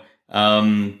Renault.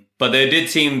 But there did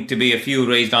seem to be a few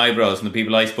raised eyebrows from the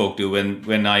people I spoke to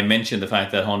when I mentioned the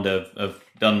fact that Honda have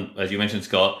done, as you mentioned,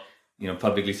 Scott,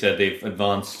 publicly said they've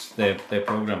advanced their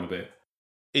program a bit.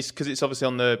 It's because it's obviously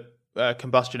on the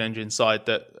combustion engine side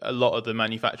that a lot of the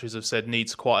manufacturers have said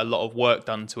needs quite a lot of work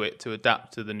done to it to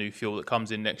adapt to the new fuel that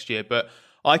comes in next year. But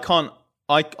I can't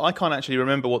actually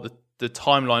remember what the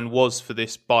timeline was for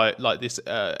this this 10%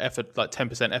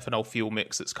 ethanol fuel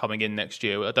mix that's coming in next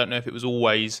year. I don't know if it was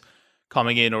always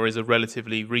coming in or is a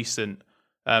relatively recent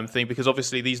thing, because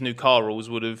obviously these new car rules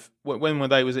would have, when were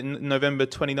they? Was it November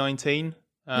 2019?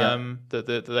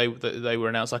 That they were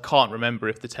announced. I can't remember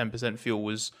if the 10% fuel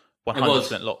was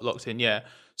 100% locked in. Yeah,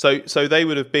 so they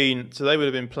would have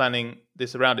been planning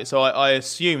this around it. So I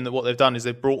assume that what they've done is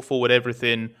they've brought forward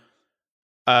everything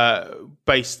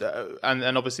based,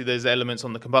 and obviously there's elements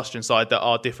on the combustion side that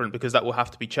are different because that will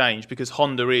have to be changed, because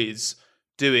Honda is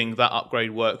doing that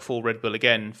upgrade work for Red Bull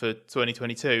again for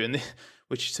 2022, and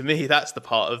which to me that's the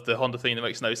part of the Honda thing that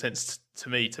makes no sense to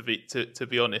me, to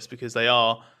be honest, because they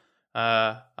are.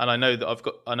 And I know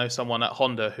that I know someone at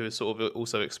Honda who has sort of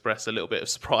also expressed a little bit of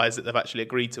surprise that they've actually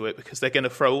agreed to it, because they're going to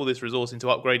throw all this resource into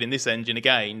upgrading this engine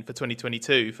again for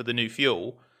 2022 for the new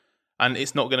fuel, and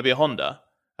it's not going to be a Honda.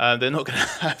 They're not going to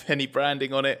have any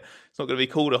branding on it. It's not going to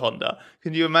be called a Honda.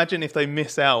 Can you imagine if they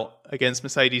miss out against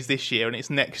Mercedes this year and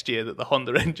it's next year that the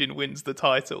Honda engine wins the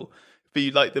title? It'd be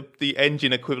like the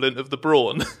engine equivalent of the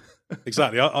Brawn.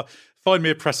 Exactly. I find me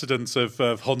a precedent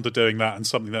of Honda doing that, and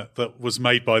something that was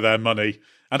made by their money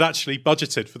and actually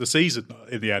budgeted for the season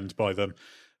in the end by them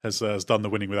has done the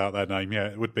winning without their name. Yeah,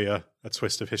 it would be a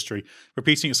twist of history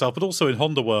repeating itself. But also in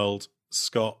Honda world,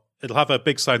 Scott, it'll have a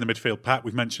big say in the midfield pack.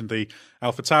 We've mentioned the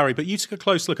AlphaTauri, but you took a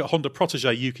close look at Honda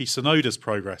protege Yuki Tsunoda's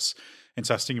progress in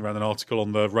testing. You ran an article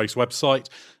on the race website.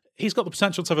 He's got the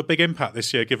potential to have a big impact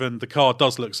this year, given the car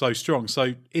does look so strong.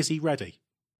 So is he ready?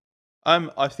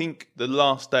 I think the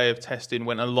last day of testing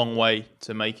went a long way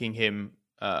to making him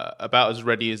about as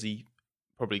ready as he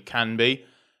probably can be.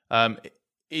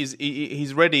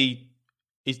 He's ready.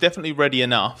 He's definitely ready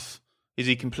enough. Is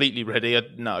he completely ready?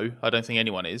 No, I don't think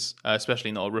anyone is,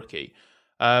 especially not a rookie.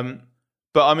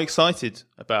 But I'm excited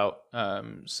about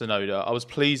Tsunoda. I was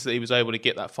pleased that he was able to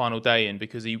get that final day in,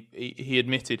 because he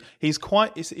admitted he's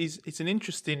quite. It's an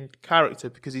interesting character,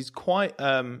 because he's quite.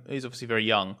 He's obviously very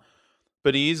young,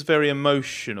 but he is very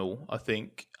emotional, I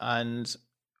think, and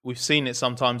we've seen it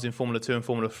sometimes in Formula 2 and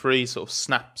Formula 3, sort of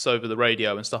snaps over the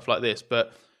radio and stuff like this.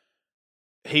 But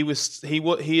he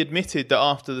admitted that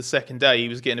after the second day he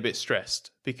was getting a bit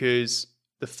stressed, because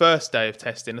the first day of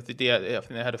testing, I think they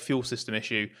had a fuel system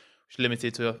issue, which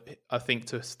limited to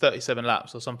 37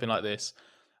 laps or something like this.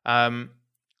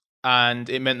 And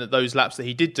it meant that those laps that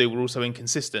he did do were also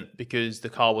inconsistent, because the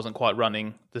car wasn't quite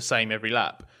running the same every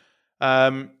lap.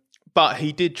 But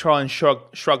he did try and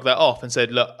shrug that off and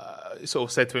said, look, sort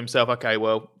of said to himself, okay,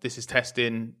 well, this is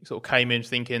testing. Sort of came in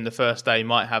thinking the first day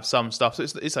might have some stuff, so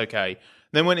it's okay.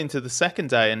 Then went into the second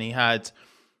day, and he had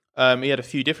a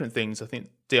few different things. I think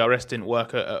DRS didn't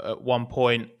work at one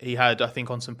point. He had, I think,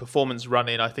 on some performance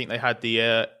running, I think they had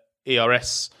the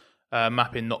ERS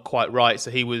mapping not quite right,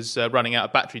 so he was running out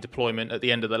of battery deployment at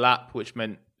the end of the lap, which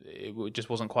meant it just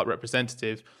wasn't quite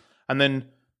representative. And then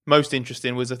most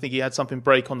interesting was, I think he had something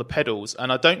break on the pedals.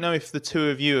 And I don't know if the two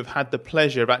of you have had the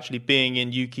pleasure of actually being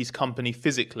in Yuki's company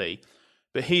physically,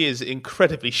 but he is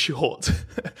incredibly short.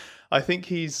 I think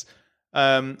he's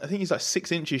like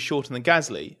 6 inches shorter than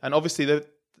Gasly, and obviously they're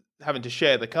having to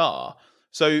share the car.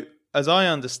 So as I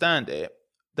understand it,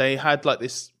 they had like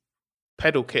this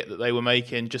pedal kit that they were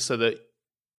making just so that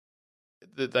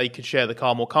they could share the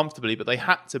car more comfortably, but they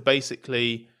had to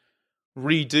basically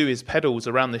redo his pedals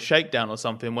around the shakedown or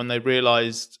something when they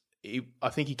realised I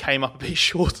think he came up a bit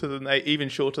shorter than they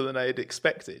had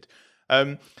expected.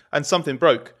 And something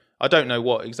broke. I don't know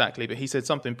what exactly, but he said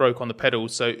something broke on the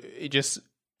pedals, so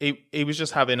he was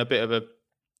just having a bit of a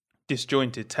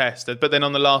disjointed test. But then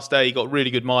on the last day, he got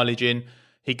really good mileage in.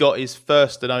 He got his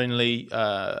first and only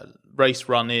race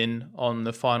run in on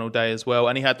the final day as well,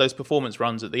 and he had those performance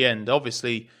runs at the end.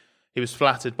 Obviously, he was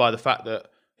flattered by the fact that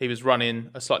he was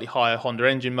running a slightly higher Honda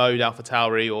engine mode,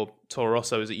 AlphaTauri or Toro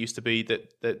Rosso as it used to be.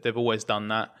 That they've always done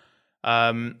that,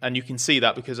 and you can see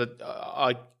that because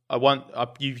I want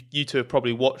you two have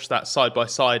probably watched that side by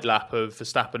side lap of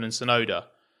Verstappen and Tsunoda.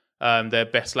 Their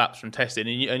best laps from testing,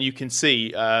 and you can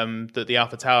see that the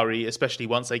AlphaTauri, especially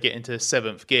once they get into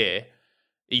 7th gear,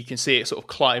 you can see it sort of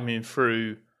climbing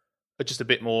through just a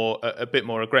bit more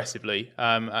aggressively.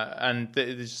 And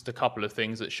there's just a couple of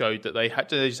things that showed that they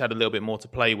just had a little bit more to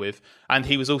play with. And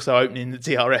he was also opening the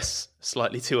DRS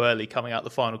slightly too early, coming out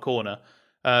the final corner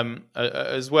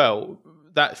as well.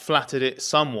 That flattered it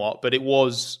somewhat, but it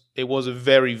was a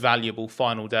very valuable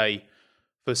final day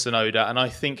for Tsunoda, and I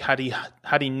think had he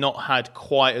not had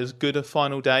quite as good a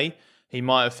final day, he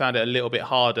might have found it a little bit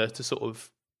harder to sort of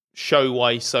show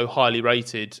why he's so highly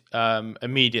rated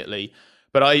immediately.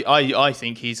 But I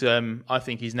think he's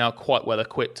now quite well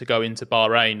equipped to go into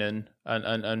Bahrain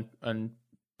and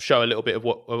show a little bit of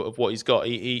what he's got.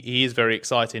 He is very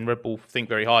exciting. Red Bull think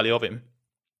very highly of him.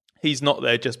 He's not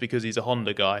there just because he's a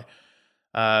Honda guy.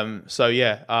 So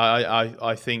yeah,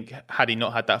 I think had he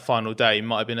not had that final day, it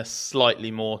might have been a slightly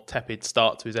more tepid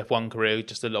start to his F1 career.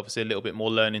 Just obviously a little bit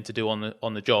more learning to do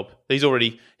on the job. He's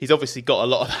obviously got a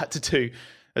lot of that to do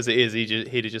as it is.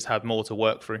 He'd have just had more to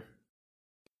work through.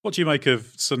 What do you make of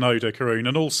Tsunoda, Karun?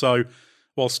 And also,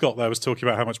 while Scott there was talking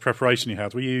about how much preparation he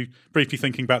had, were you briefly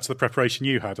thinking back to the preparation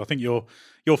you had? I think your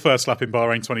first lap in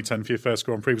Bahrain 2010 for your first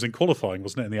Grand Prix was in qualifying,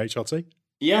 wasn't it, in the HRT?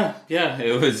 Yeah,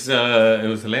 it was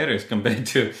hilarious compared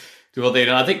to what they've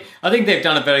done. I think they've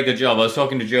done a very good job. I was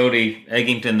talking to Jody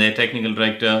Eggington, their technical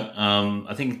director.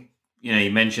 I think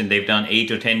you mentioned they've done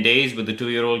 8 or 10 days with the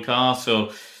 2-year-old car.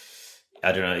 So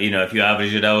I don't know. If you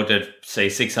average it out at say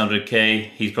 600k,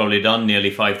 he's probably done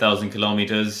nearly 5,000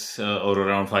 kilometers or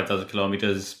around 5,000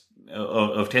 kilometers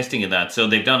of testing in that. So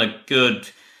they've done a good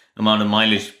amount of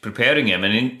mileage preparing him,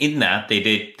 and in that they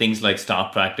did things like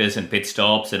start practice and pit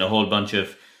stops and a whole bunch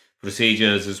of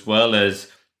procedures, as well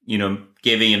as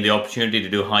giving him the opportunity to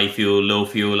do high fuel, low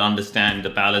fuel, understand the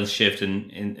balance shift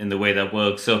in the way that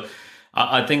works. So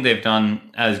I think they've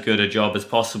done as good a job as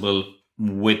possible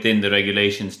within the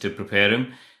regulations to prepare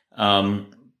him.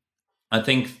 I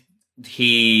think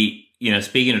he,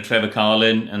 speaking of Trevor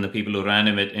Carlin and the people who ran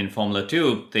him in Formula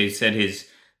 2, they said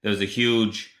there was a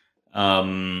huge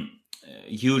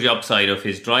upside of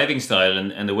his driving style,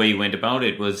 and the way he went about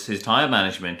it was his tyre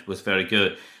management was very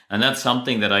good. And that's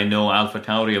something that I know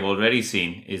AlphaTauri have already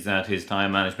seen, is that his tyre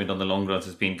management on the long runs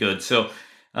has been good. So,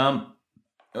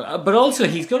 but also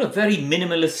he's got a very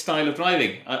minimalist style of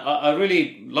driving. I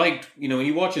really liked, when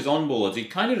you watch his onboards, it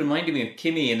kind of reminded me of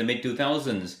Kimi in the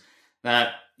mid-2000s,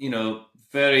 that,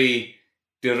 very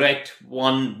direct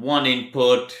one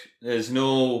input. There's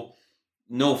no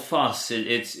fuss.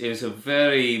 It's a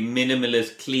very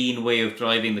minimalist, clean way of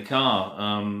driving the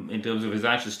car in terms of his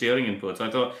actual steering inputs.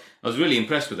 I was really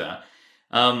impressed with that.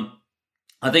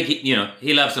 I think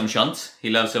he'll have some shunts.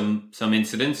 He'll have some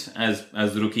incidents as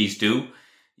the rookies do.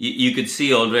 You could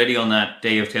see already on that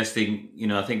day of testing.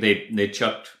 I think they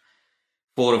chucked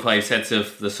 4 or 5 sets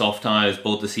of the soft tires,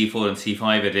 both the C4 and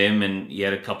C5 at him, and he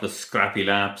had a couple of scrappy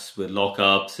laps with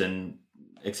lockups and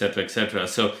etc. etc.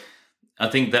 So I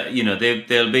think that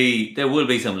there will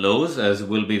be some lows, as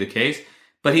will be the case,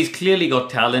 but he's clearly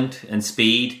got talent and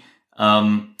speed.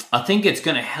 I think it's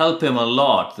going to help him a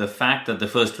lot, the fact that the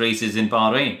first race is in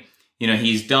Bahrain.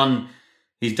 He's done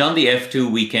the F2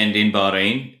 weekend in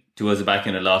Bahrain towards the back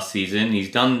end of last season.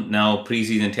 He's done now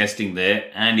pre-season testing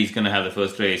there, and he's going to have the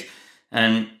first race.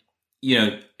 And,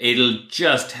 it'll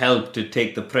just help to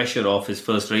take the pressure off his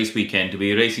first race weekend to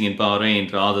be racing in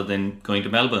Bahrain rather than going to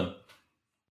Melbourne.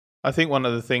 I think one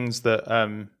of the things that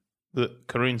that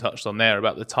Karun touched on there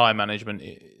about the tyre management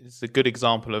is a good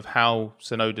example of how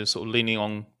Tsunoda's sort of leaning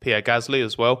on Pierre Gasly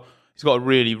as well. He's got a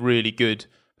really, really good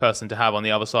person to have on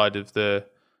the other side of the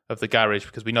garage,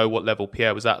 because we know what level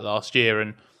Pierre was at last year.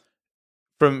 And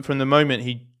from the moment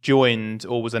he joined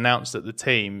or was announced at the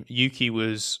team, Yuki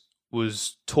was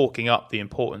talking up the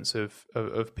importance of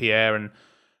Pierre. And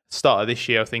start of this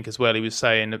year, I think as well, he was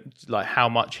saying like how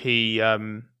much he's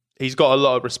got a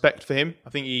lot of respect for him. I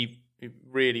think he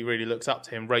really, really looks up to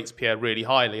him, rates Pierre really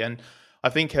highly. And I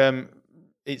think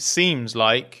it seems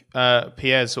like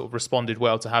Pierre's sort of responded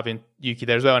well to having Yuki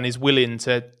there as well, and is willing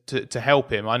to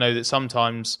help him. I know that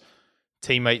sometimes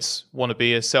teammates want to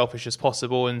be as selfish as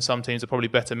possible, and some teams are probably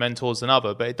better mentors than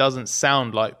others, but it doesn't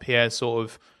sound like Pierre's sort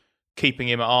of keeping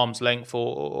him at arm's length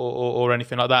or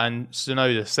anything like that. And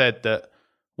Tsunoda said that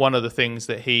one of the things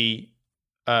that he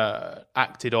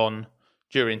acted on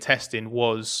during testing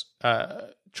was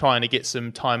trying to get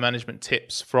some time management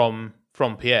tips from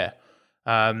Pierre.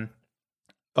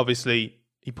 Obviously,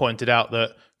 he pointed out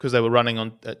that because they were running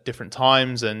on at different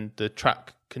times and the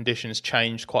track conditions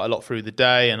changed quite a lot through the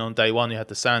day, and on day one you had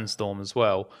the sandstorm as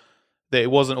well, that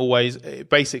it wasn't always...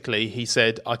 Basically, he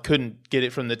said, I couldn't get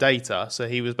it from the data, so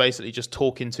he was basically just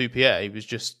talking to Pierre. He was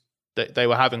just... They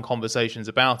were having conversations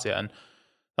about it, and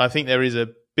I think there is a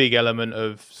big element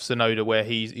of Tsunoda where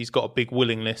he's got a big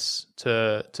willingness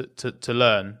to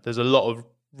learn. There's a lot of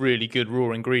really good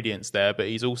raw ingredients there, but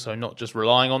he's also not just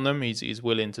relying on them. He's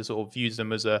willing to sort of use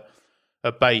them as a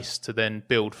base to then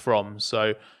build from.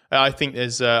 So I think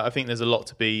there's a lot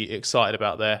to be excited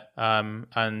about there.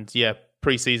 And yeah,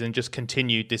 pre-season just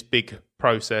continued this big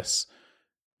process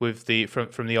with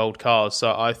from the old cars.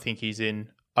 So I think he's in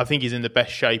the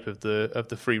best shape of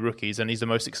the 3 rookies, and he's the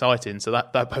most exciting. So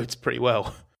that bodes pretty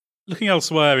well. Looking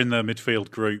elsewhere in the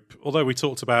midfield group, although we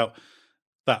talked about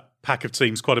that pack of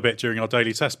teams quite a bit during our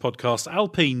daily test podcast,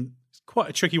 Alpine is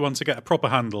quite a tricky one to get a proper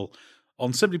handle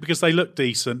on, simply because they look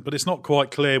decent, but it's not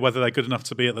quite clear whether they're good enough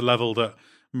to be at the level that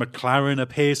McLaren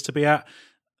appears to be at.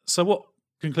 So what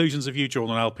conclusions have you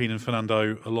drawn on Alpine and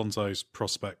Fernando Alonso's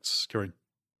prospects, Karun?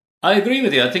 I agree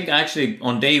with you. I think actually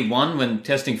on day one, when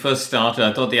testing first started,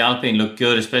 I thought the Alpine looked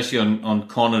good, especially on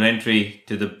corner entry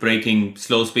to the braking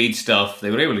slow speed stuff. They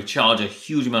were able to charge a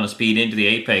huge amount of speed into the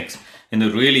apex in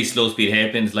the really slow speed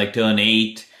hairpins like turn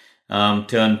 8,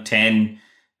 turn 10.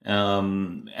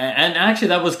 And actually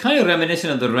that was kind of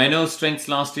reminiscent of the Renault strengths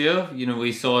last year.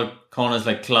 We saw corners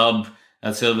like Club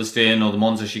at Silverstone or the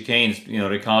Monza chicanes.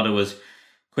 Ricciardo was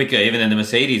quicker even than the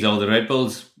Mercedes or the Red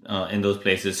Bulls in those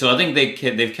places. So I think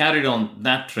they've carried on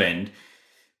that trend.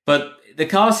 But the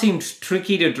car seemed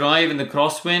tricky to drive in the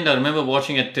crosswind. I remember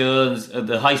watching at turns,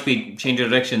 the high-speed change of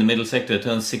direction in the middle sector,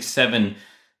 turns 6, 7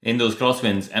 in those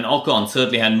crosswinds. And Ocon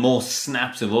certainly had more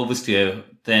snaps of oversteer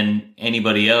than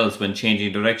anybody else when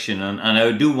changing direction. And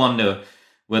I do wonder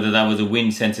whether that was a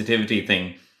wind sensitivity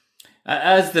thing.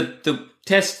 As the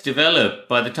tests developed,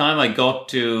 by the time I got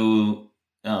to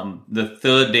the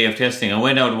third day of testing, I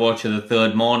went out to watch it the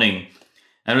third morning.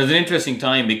 And it was an interesting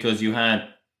time because you had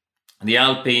the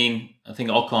Alpine, I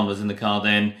think Ocon was in the car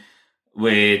then,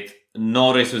 with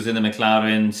Norris was in the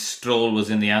McLaren, Stroll was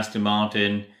in the Aston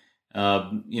Martin.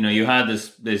 You had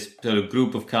this sort of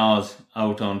group of cars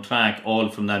out on track, all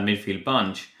from that midfield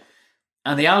bunch.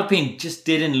 And the Alpine just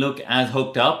didn't look as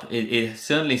hooked up. It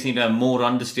certainly seemed to have more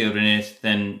understeer in it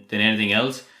than anything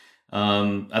else.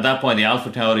 At that point, the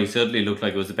AlphaTauri certainly looked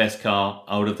like it was the best car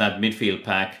out of that midfield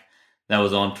pack that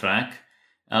was on track.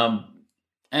 And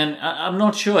I'm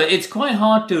not sure. It's quite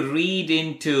hard to read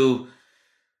into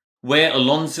where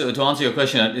Alonso, to answer your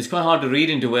question, it's quite hard to read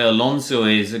into where Alonso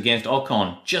is against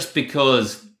Ocon, just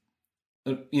because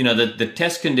the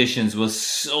test conditions were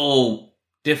so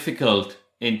difficult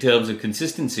in terms of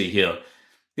consistency here.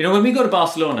 When we go to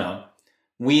Barcelona,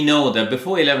 we know that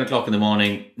before 11 o'clock in the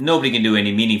morning, nobody can do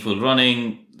any meaningful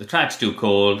running, the track's too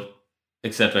cold,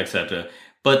 etc., etc.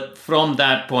 But from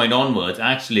that point onwards,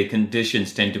 actually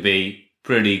conditions tend to be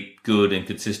pretty good and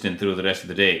consistent through the rest of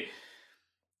the day.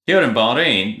 Here in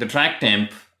Bahrain, the track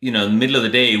temp, the middle of the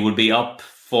day would be up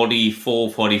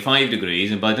 44, 45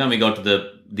 degrees. And by the time we got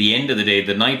to the end of the day,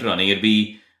 the night running, it'd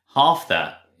be half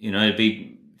that.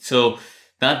 So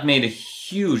that made a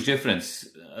huge difference.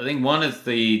 I think one of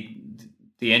the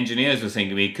engineers was saying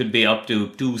to me, it could be up to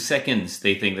 2 seconds,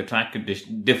 they think,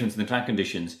 difference in the track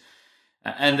conditions.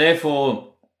 And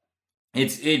therefore,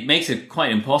 it makes it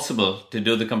quite impossible to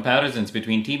do the comparisons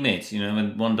between teammates,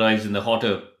 when one drives in the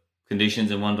hotter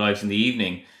conditions and one drives in the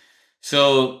evening.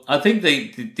 So I think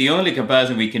the only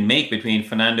comparison we can make between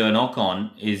Fernando and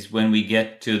Ocon is when we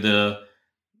get to the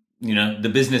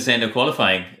business end of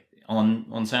qualifying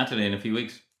on Saturday in a few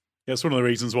weeks. Yeah, it's one of the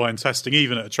reasons why in testing,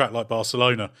 even at a track like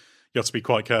Barcelona, you have to be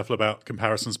quite careful about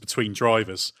comparisons between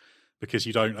drivers, because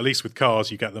you don't, at least with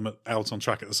cars, you get them out on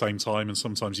track at the same time, and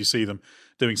sometimes you see them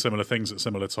doing similar things at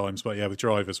similar times. But yeah, with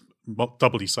drivers,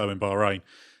 doubly so in Bahrain,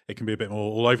 it can be a bit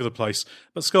more all over the place.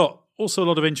 But Scott, also a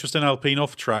lot of interest in Alpine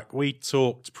off-track. We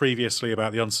talked previously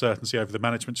about the uncertainty over the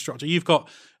management structure. You've got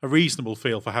a reasonable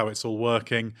feel for how it's all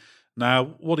working.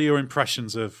 Now, what are your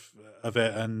impressions of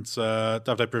it and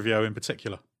Davide Brivio in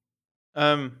particular?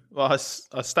 Well, I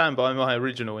stand by my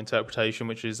original interpretation,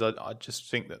 which is I just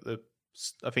think that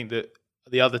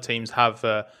the other teams have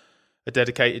a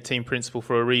dedicated team principal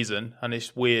for a reason, and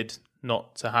it's weird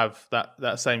not to have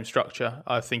that same structure.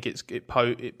 I think it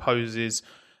poses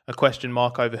a question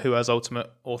mark over who has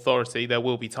ultimate authority. There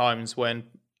will be times when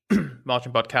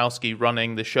Martin Budkowski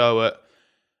running the show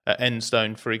at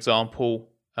Enstone, for example,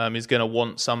 is going to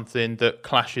want something that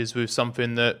clashes with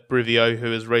something that Brivio,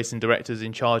 who is racing directors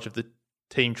in charge of the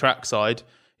team trackside,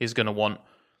 is going to want.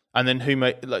 And then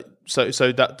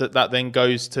so that then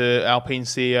goes to Alpine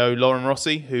CEO Lauren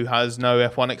Rossi, who has no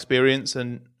F1 experience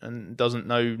and doesn't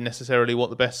know necessarily what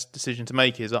the best decision to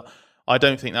make is. I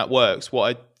don't think that works.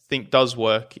 What I think does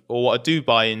work, or what I do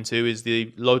buy into, is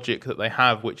the logic that they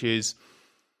have, which is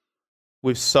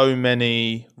with so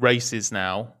many races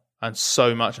now and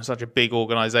such a big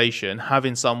organisation,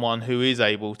 having someone who is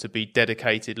able to be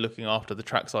dedicated looking after the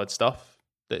trackside stuff.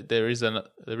 There is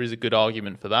a good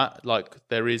argument for that, like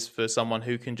there is for someone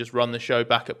who can just run the show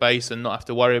back at base and not have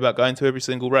to worry about going to every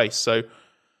single race. So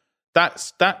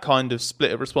that kind of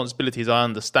split of responsibilities I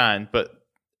understand, but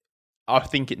I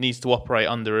think it needs to operate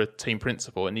under a team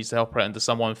principle. It needs to operate under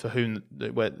someone for whom,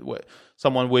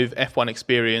 someone with F1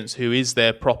 experience who is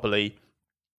there properly,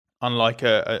 unlike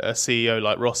a CEO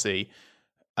like Rossi.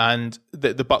 And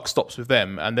the buck stops with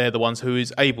them, and they're the ones who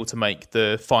is able to make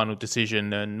the final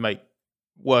decision and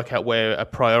work out where a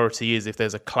priority is if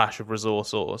there's a clash of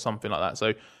resource or something like that.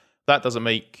 So that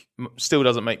still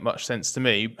doesn't make much sense to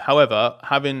me. However,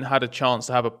 having had a chance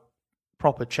to have a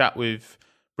proper chat with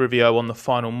Brivio on the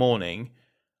final morning,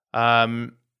 I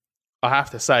have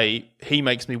to say he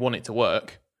makes me want it to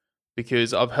work,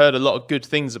 because I've heard a lot of good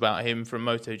things about him from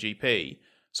MotoGP.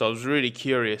 So I was really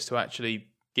curious to actually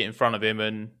get in front of him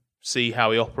and see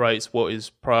how he operates, what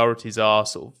his priorities are,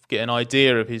 sort of get an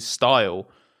idea of his style.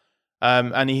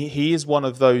 And he is one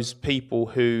of those people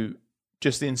who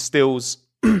just instills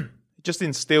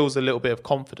a little bit of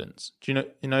confidence. Do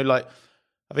you know, like,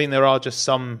 I think there are just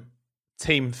some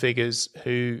team figures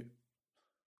who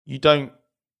I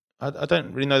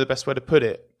don't really know the best way to put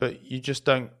it, but you just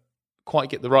don't quite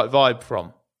get the right vibe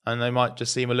from, and they might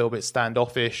just seem a little bit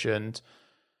standoffish and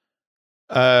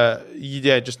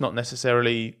just not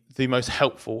necessarily the most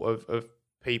helpful of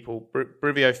people.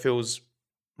 Brivio feels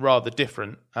rather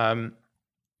different.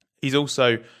 He's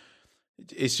also,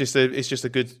 it's just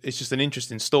an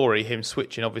interesting story, him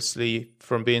switching obviously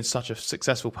from being such a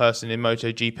successful person in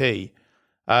MotoGP.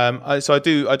 So I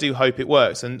do hope it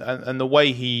works, and the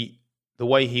way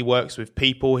he works with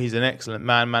people, he's an excellent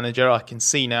man manager. I can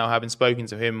see now, having spoken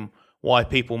to him, why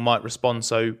people might respond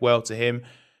so well to him.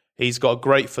 He's got a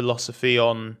great philosophy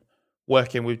on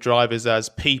working with drivers as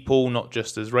people, not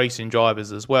just as racing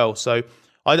drivers as well. So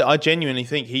I genuinely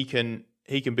think he can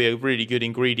be a really good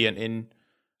ingredient in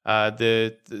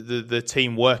the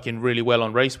team working really well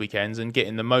on race weekends and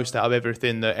getting the most out of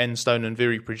everything that Enstone and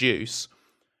Viri produce.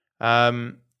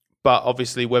 But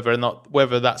obviously,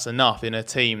 whether that's enough in a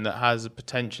team that has a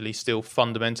potentially still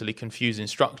fundamentally confusing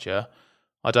structure,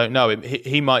 I don't know.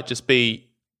 He might just be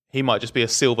a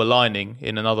silver lining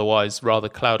in an otherwise rather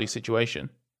cloudy situation.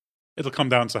 It'll come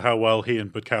down to how well he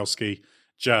and Budkowski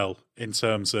gel in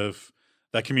terms of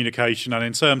their communication and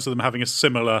in terms of them having a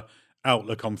similar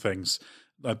outlook on things.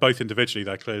 Both individually,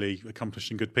 they're clearly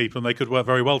accomplished and good people, and they could work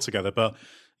very well together. But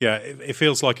yeah, it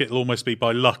feels like it'll almost be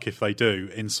by luck if they do,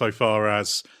 insofar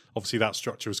as obviously that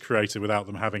structure was created without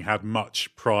them having had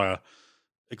much prior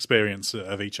experience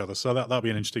of each other. So that'll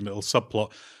be an interesting little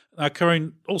subplot.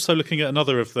 Corinne, also looking at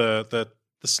another of the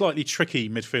slightly tricky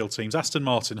midfield teams, Aston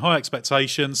Martin, high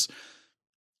expectations.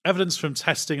 Evidence from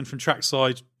testing and from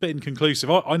trackside, bit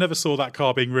inconclusive. I never saw that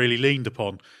car being really leaned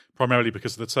upon, primarily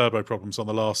because of the turbo problems on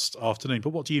the last afternoon. But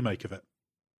what do you make of it?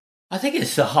 I think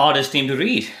it's the hardest team to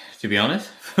read, to be honest,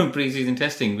 from pre-season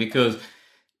testing, because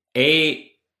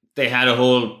they had a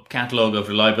whole catalogue of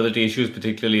reliability issues,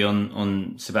 particularly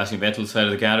on Sebastian Vettel's side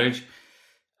of the garage.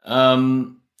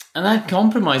 And that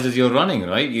compromises your running,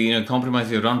 right? You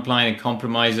compromises your run plan, it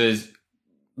compromises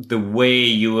the way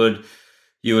you would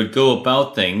go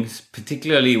about things,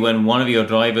 particularly when one of your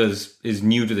drivers is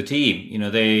new to the team.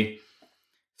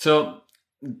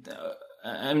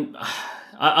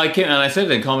 I said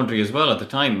it in commentary as well at the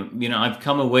time. I've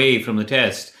come away from the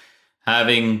test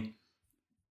having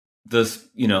this,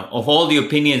 of all the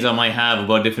opinions I might have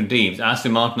about different teams,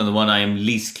 Aston Martin are the one I am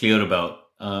least clear about.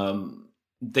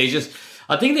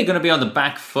 I think they're going to be on the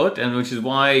back foot, and which is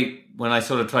why when I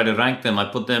sort of try to rank them, I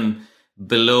put them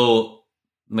below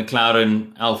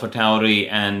McLaren, AlphaTauri,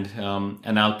 and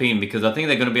Alpine, because I think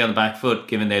they're going to be on the back foot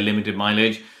given their limited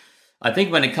mileage. I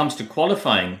think when it comes to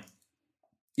qualifying,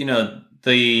 that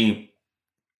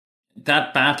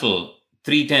battle,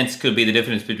 3/10 could be the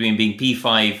difference between being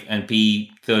P5 and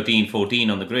P13, 14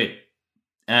 on the grid.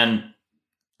 And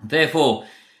therefore,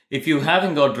 if you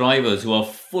haven't got drivers who are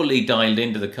fully dialed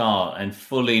into the car and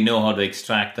fully know how to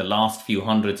extract the last few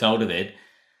hundredths out of it,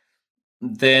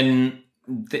 then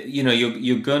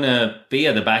you're gonna be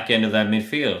at the back end of that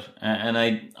midfield, and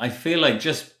I feel like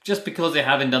just because they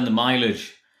haven't done the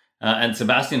mileage, and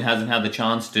Sebastian hasn't had the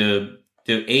chance to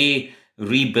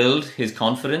rebuild his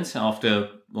confidence after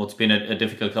what's been a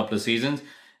difficult couple of seasons,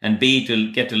 and B,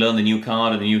 to get to learn the new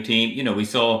car and the new team. We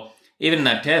saw even in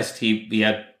that test he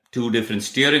had 2 different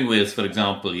steering wheels, for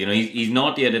example. He's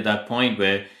not yet at that point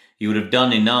where he would have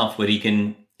done enough where he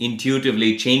can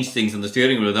intuitively change things on the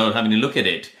steering wheel without having to look at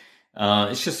it.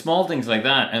 It's just small things like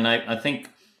that, and I think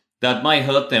that might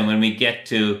hurt them when we get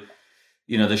to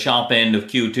the sharp end of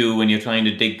Q2 when you're trying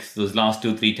to dig those last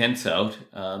 2-3 tenths out.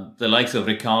 The likes of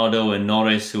Ricciardo and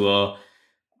Norris, who are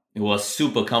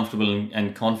super comfortable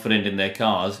and confident in their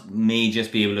cars, may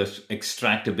just be able to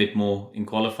extract a bit more in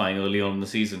qualifying early on in the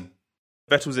season.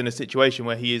 Vettel's in a situation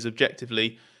where he is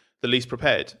objectively the least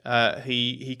prepared.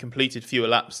 He completed fewer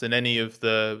laps than any of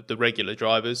the regular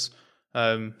drivers.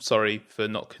 Sorry for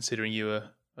not considering you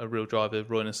a real driver,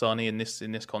 Roy Nissany, in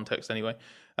this context anyway.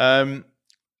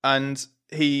 And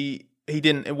he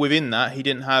didn't, within that, he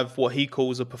didn't have what he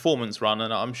calls a performance run.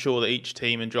 And I'm sure that each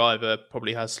team and driver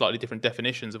probably has slightly different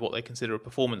definitions of what they consider a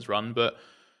performance run. But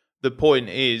the point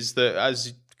is that,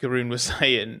 as Karun was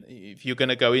saying, if you're going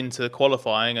to go into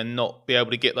qualifying and not be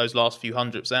able to get those last few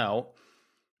hundredths out,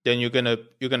 then you're going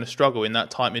to struggle in that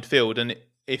tight midfield. And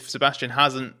if Sebastian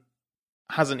hasn't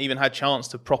even had chance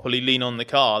to properly lean on the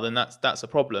car, then that's a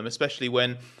problem, especially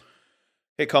when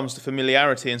it comes to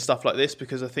familiarity and stuff like this,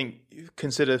 because I think you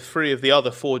consider 3 of the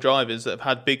other 4 drivers that have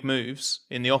had big moves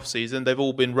in the off-season, they've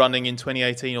all been running in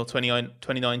 2018 or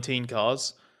 2019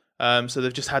 cars. So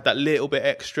they've just had that little bit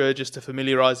extra just to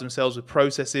familiarise themselves with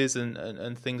processes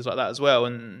and things like that as well.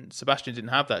 And Sebastian didn't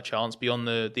have that chance beyond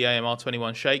the AMR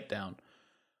 21 shakedown.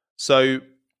 So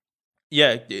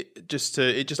yeah, it just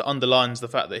underlines the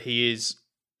fact that he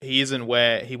isn't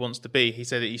where he wants to be. He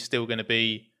said that he's still going to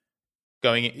be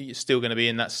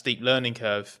in that steep learning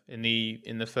curve in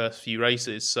the first few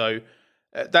races. So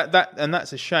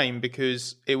that's a shame,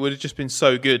 because it would have just been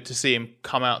so good to see him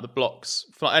come out the blocks,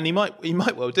 and he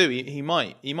might well do. He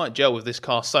might gel with this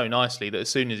car so nicely that as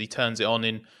soon as he turns it on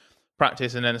in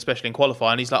practice and then especially in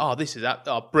qualifying, he's like, this is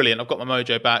brilliant. I've got my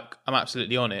mojo back. I'm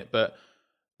absolutely on it. But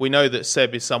we know that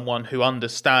Seb is someone who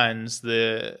understands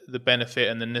the benefit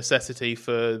and the necessity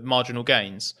for marginal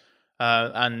gains.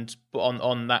 And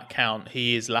on that count,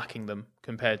 he is lacking them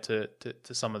compared to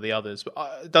some of the others.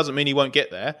 But it doesn't mean he won't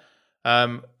get there.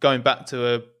 Going back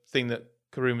to a thing that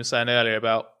Karun was saying earlier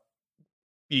about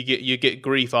you get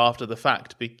grief after the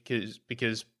fact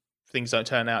because things don't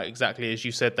turn out exactly as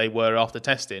you said they were after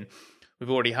testing.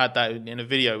 We've already had that in a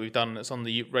video we've done that's on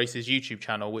the Races YouTube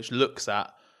channel, which looks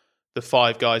at the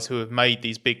 5 guys who have made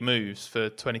these big moves for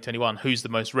 2021. Who's the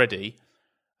most ready?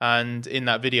 And in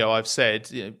that video, I've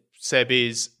said, Seb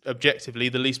is objectively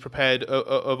the least prepared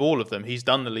of all of them. He's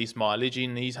done the least mileage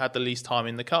and he's had the least time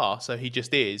in the car, so he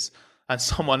just is. And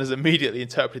someone has immediately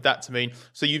interpreted that to mean,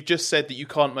 so you've just said that you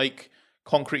can't make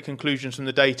concrete conclusions from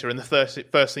the data, and the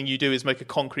first thing you do is make a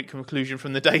concrete conclusion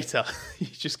from the data. You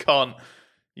just can't.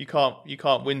 You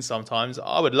can't win sometimes.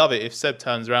 I would love it if Seb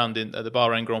turns around at the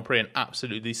Bahrain Grand Prix and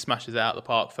absolutely smashes it out of the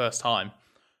park first time.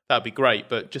 That'd be great,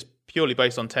 but just purely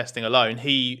based on testing alone,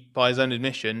 he, by his own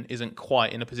admission, isn't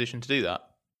quite in a position to do that.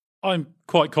 I'm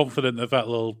quite confident that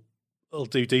Vettel will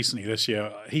do decently this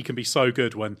year. He can be so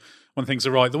good when things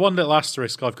are right. The one little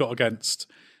asterisk I've got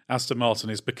against Aston Martin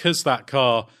is because that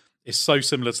car is so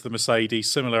similar to the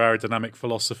Mercedes, similar aerodynamic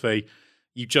philosophy,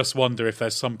 you just wonder if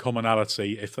there's some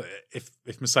commonality,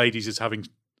 if Mercedes is having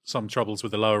some troubles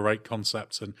with the lower rate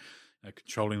concepts and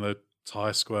controlling the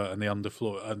tyre squirt and the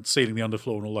underfloor and sealing the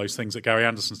underfloor and all those things that Gary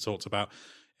Anderson's talked about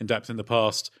in depth in the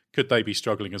past, could they be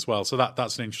struggling as well? So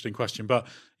that's an interesting question. But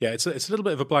yeah, it's a little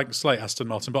bit of a blank slate, Aston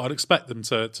Martin, but I'd expect them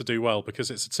to do well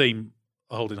because it's a team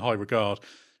I hold in high regard.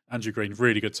 Andrew Green,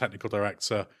 really good technical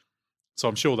director, so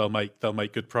I'm sure they'll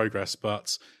make good progress.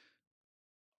 But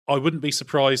I wouldn't be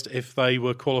surprised if they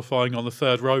were qualifying on the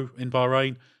third row in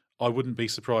Bahrain. I wouldn't be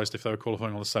surprised if they were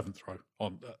qualifying on the seventh row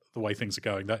on the way things are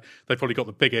going. They've probably got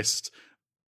the biggest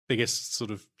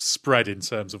sort of spread in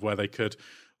terms of where they could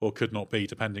or could not be,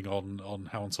 depending on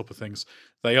how on top of things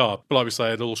they are. But like we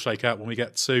say, it'll all shake out when we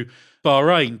get to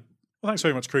Bahrain. Well, thanks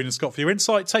very much, Corinne and Scott, for your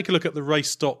insight. Take a look at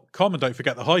therace.com and don't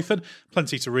forget the hyphen.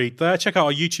 Plenty to read there. Check out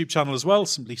our YouTube channel as well.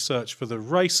 Simply search for The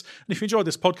Race. And if you enjoyed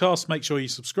this podcast, make sure you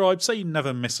subscribe so you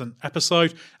never miss an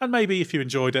episode. And maybe if you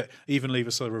enjoyed it, even leave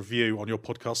us a review on your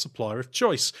podcast supplier of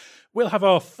choice. We'll have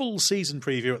our full season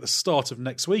preview at the start of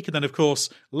next week. And then, of course,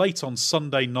 late on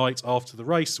Sunday night after the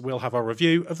race, we'll have our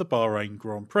review of the Bahrain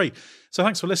Grand Prix. So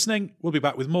thanks for listening. We'll be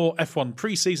back with more F1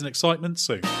 pre-season excitement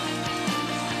soon.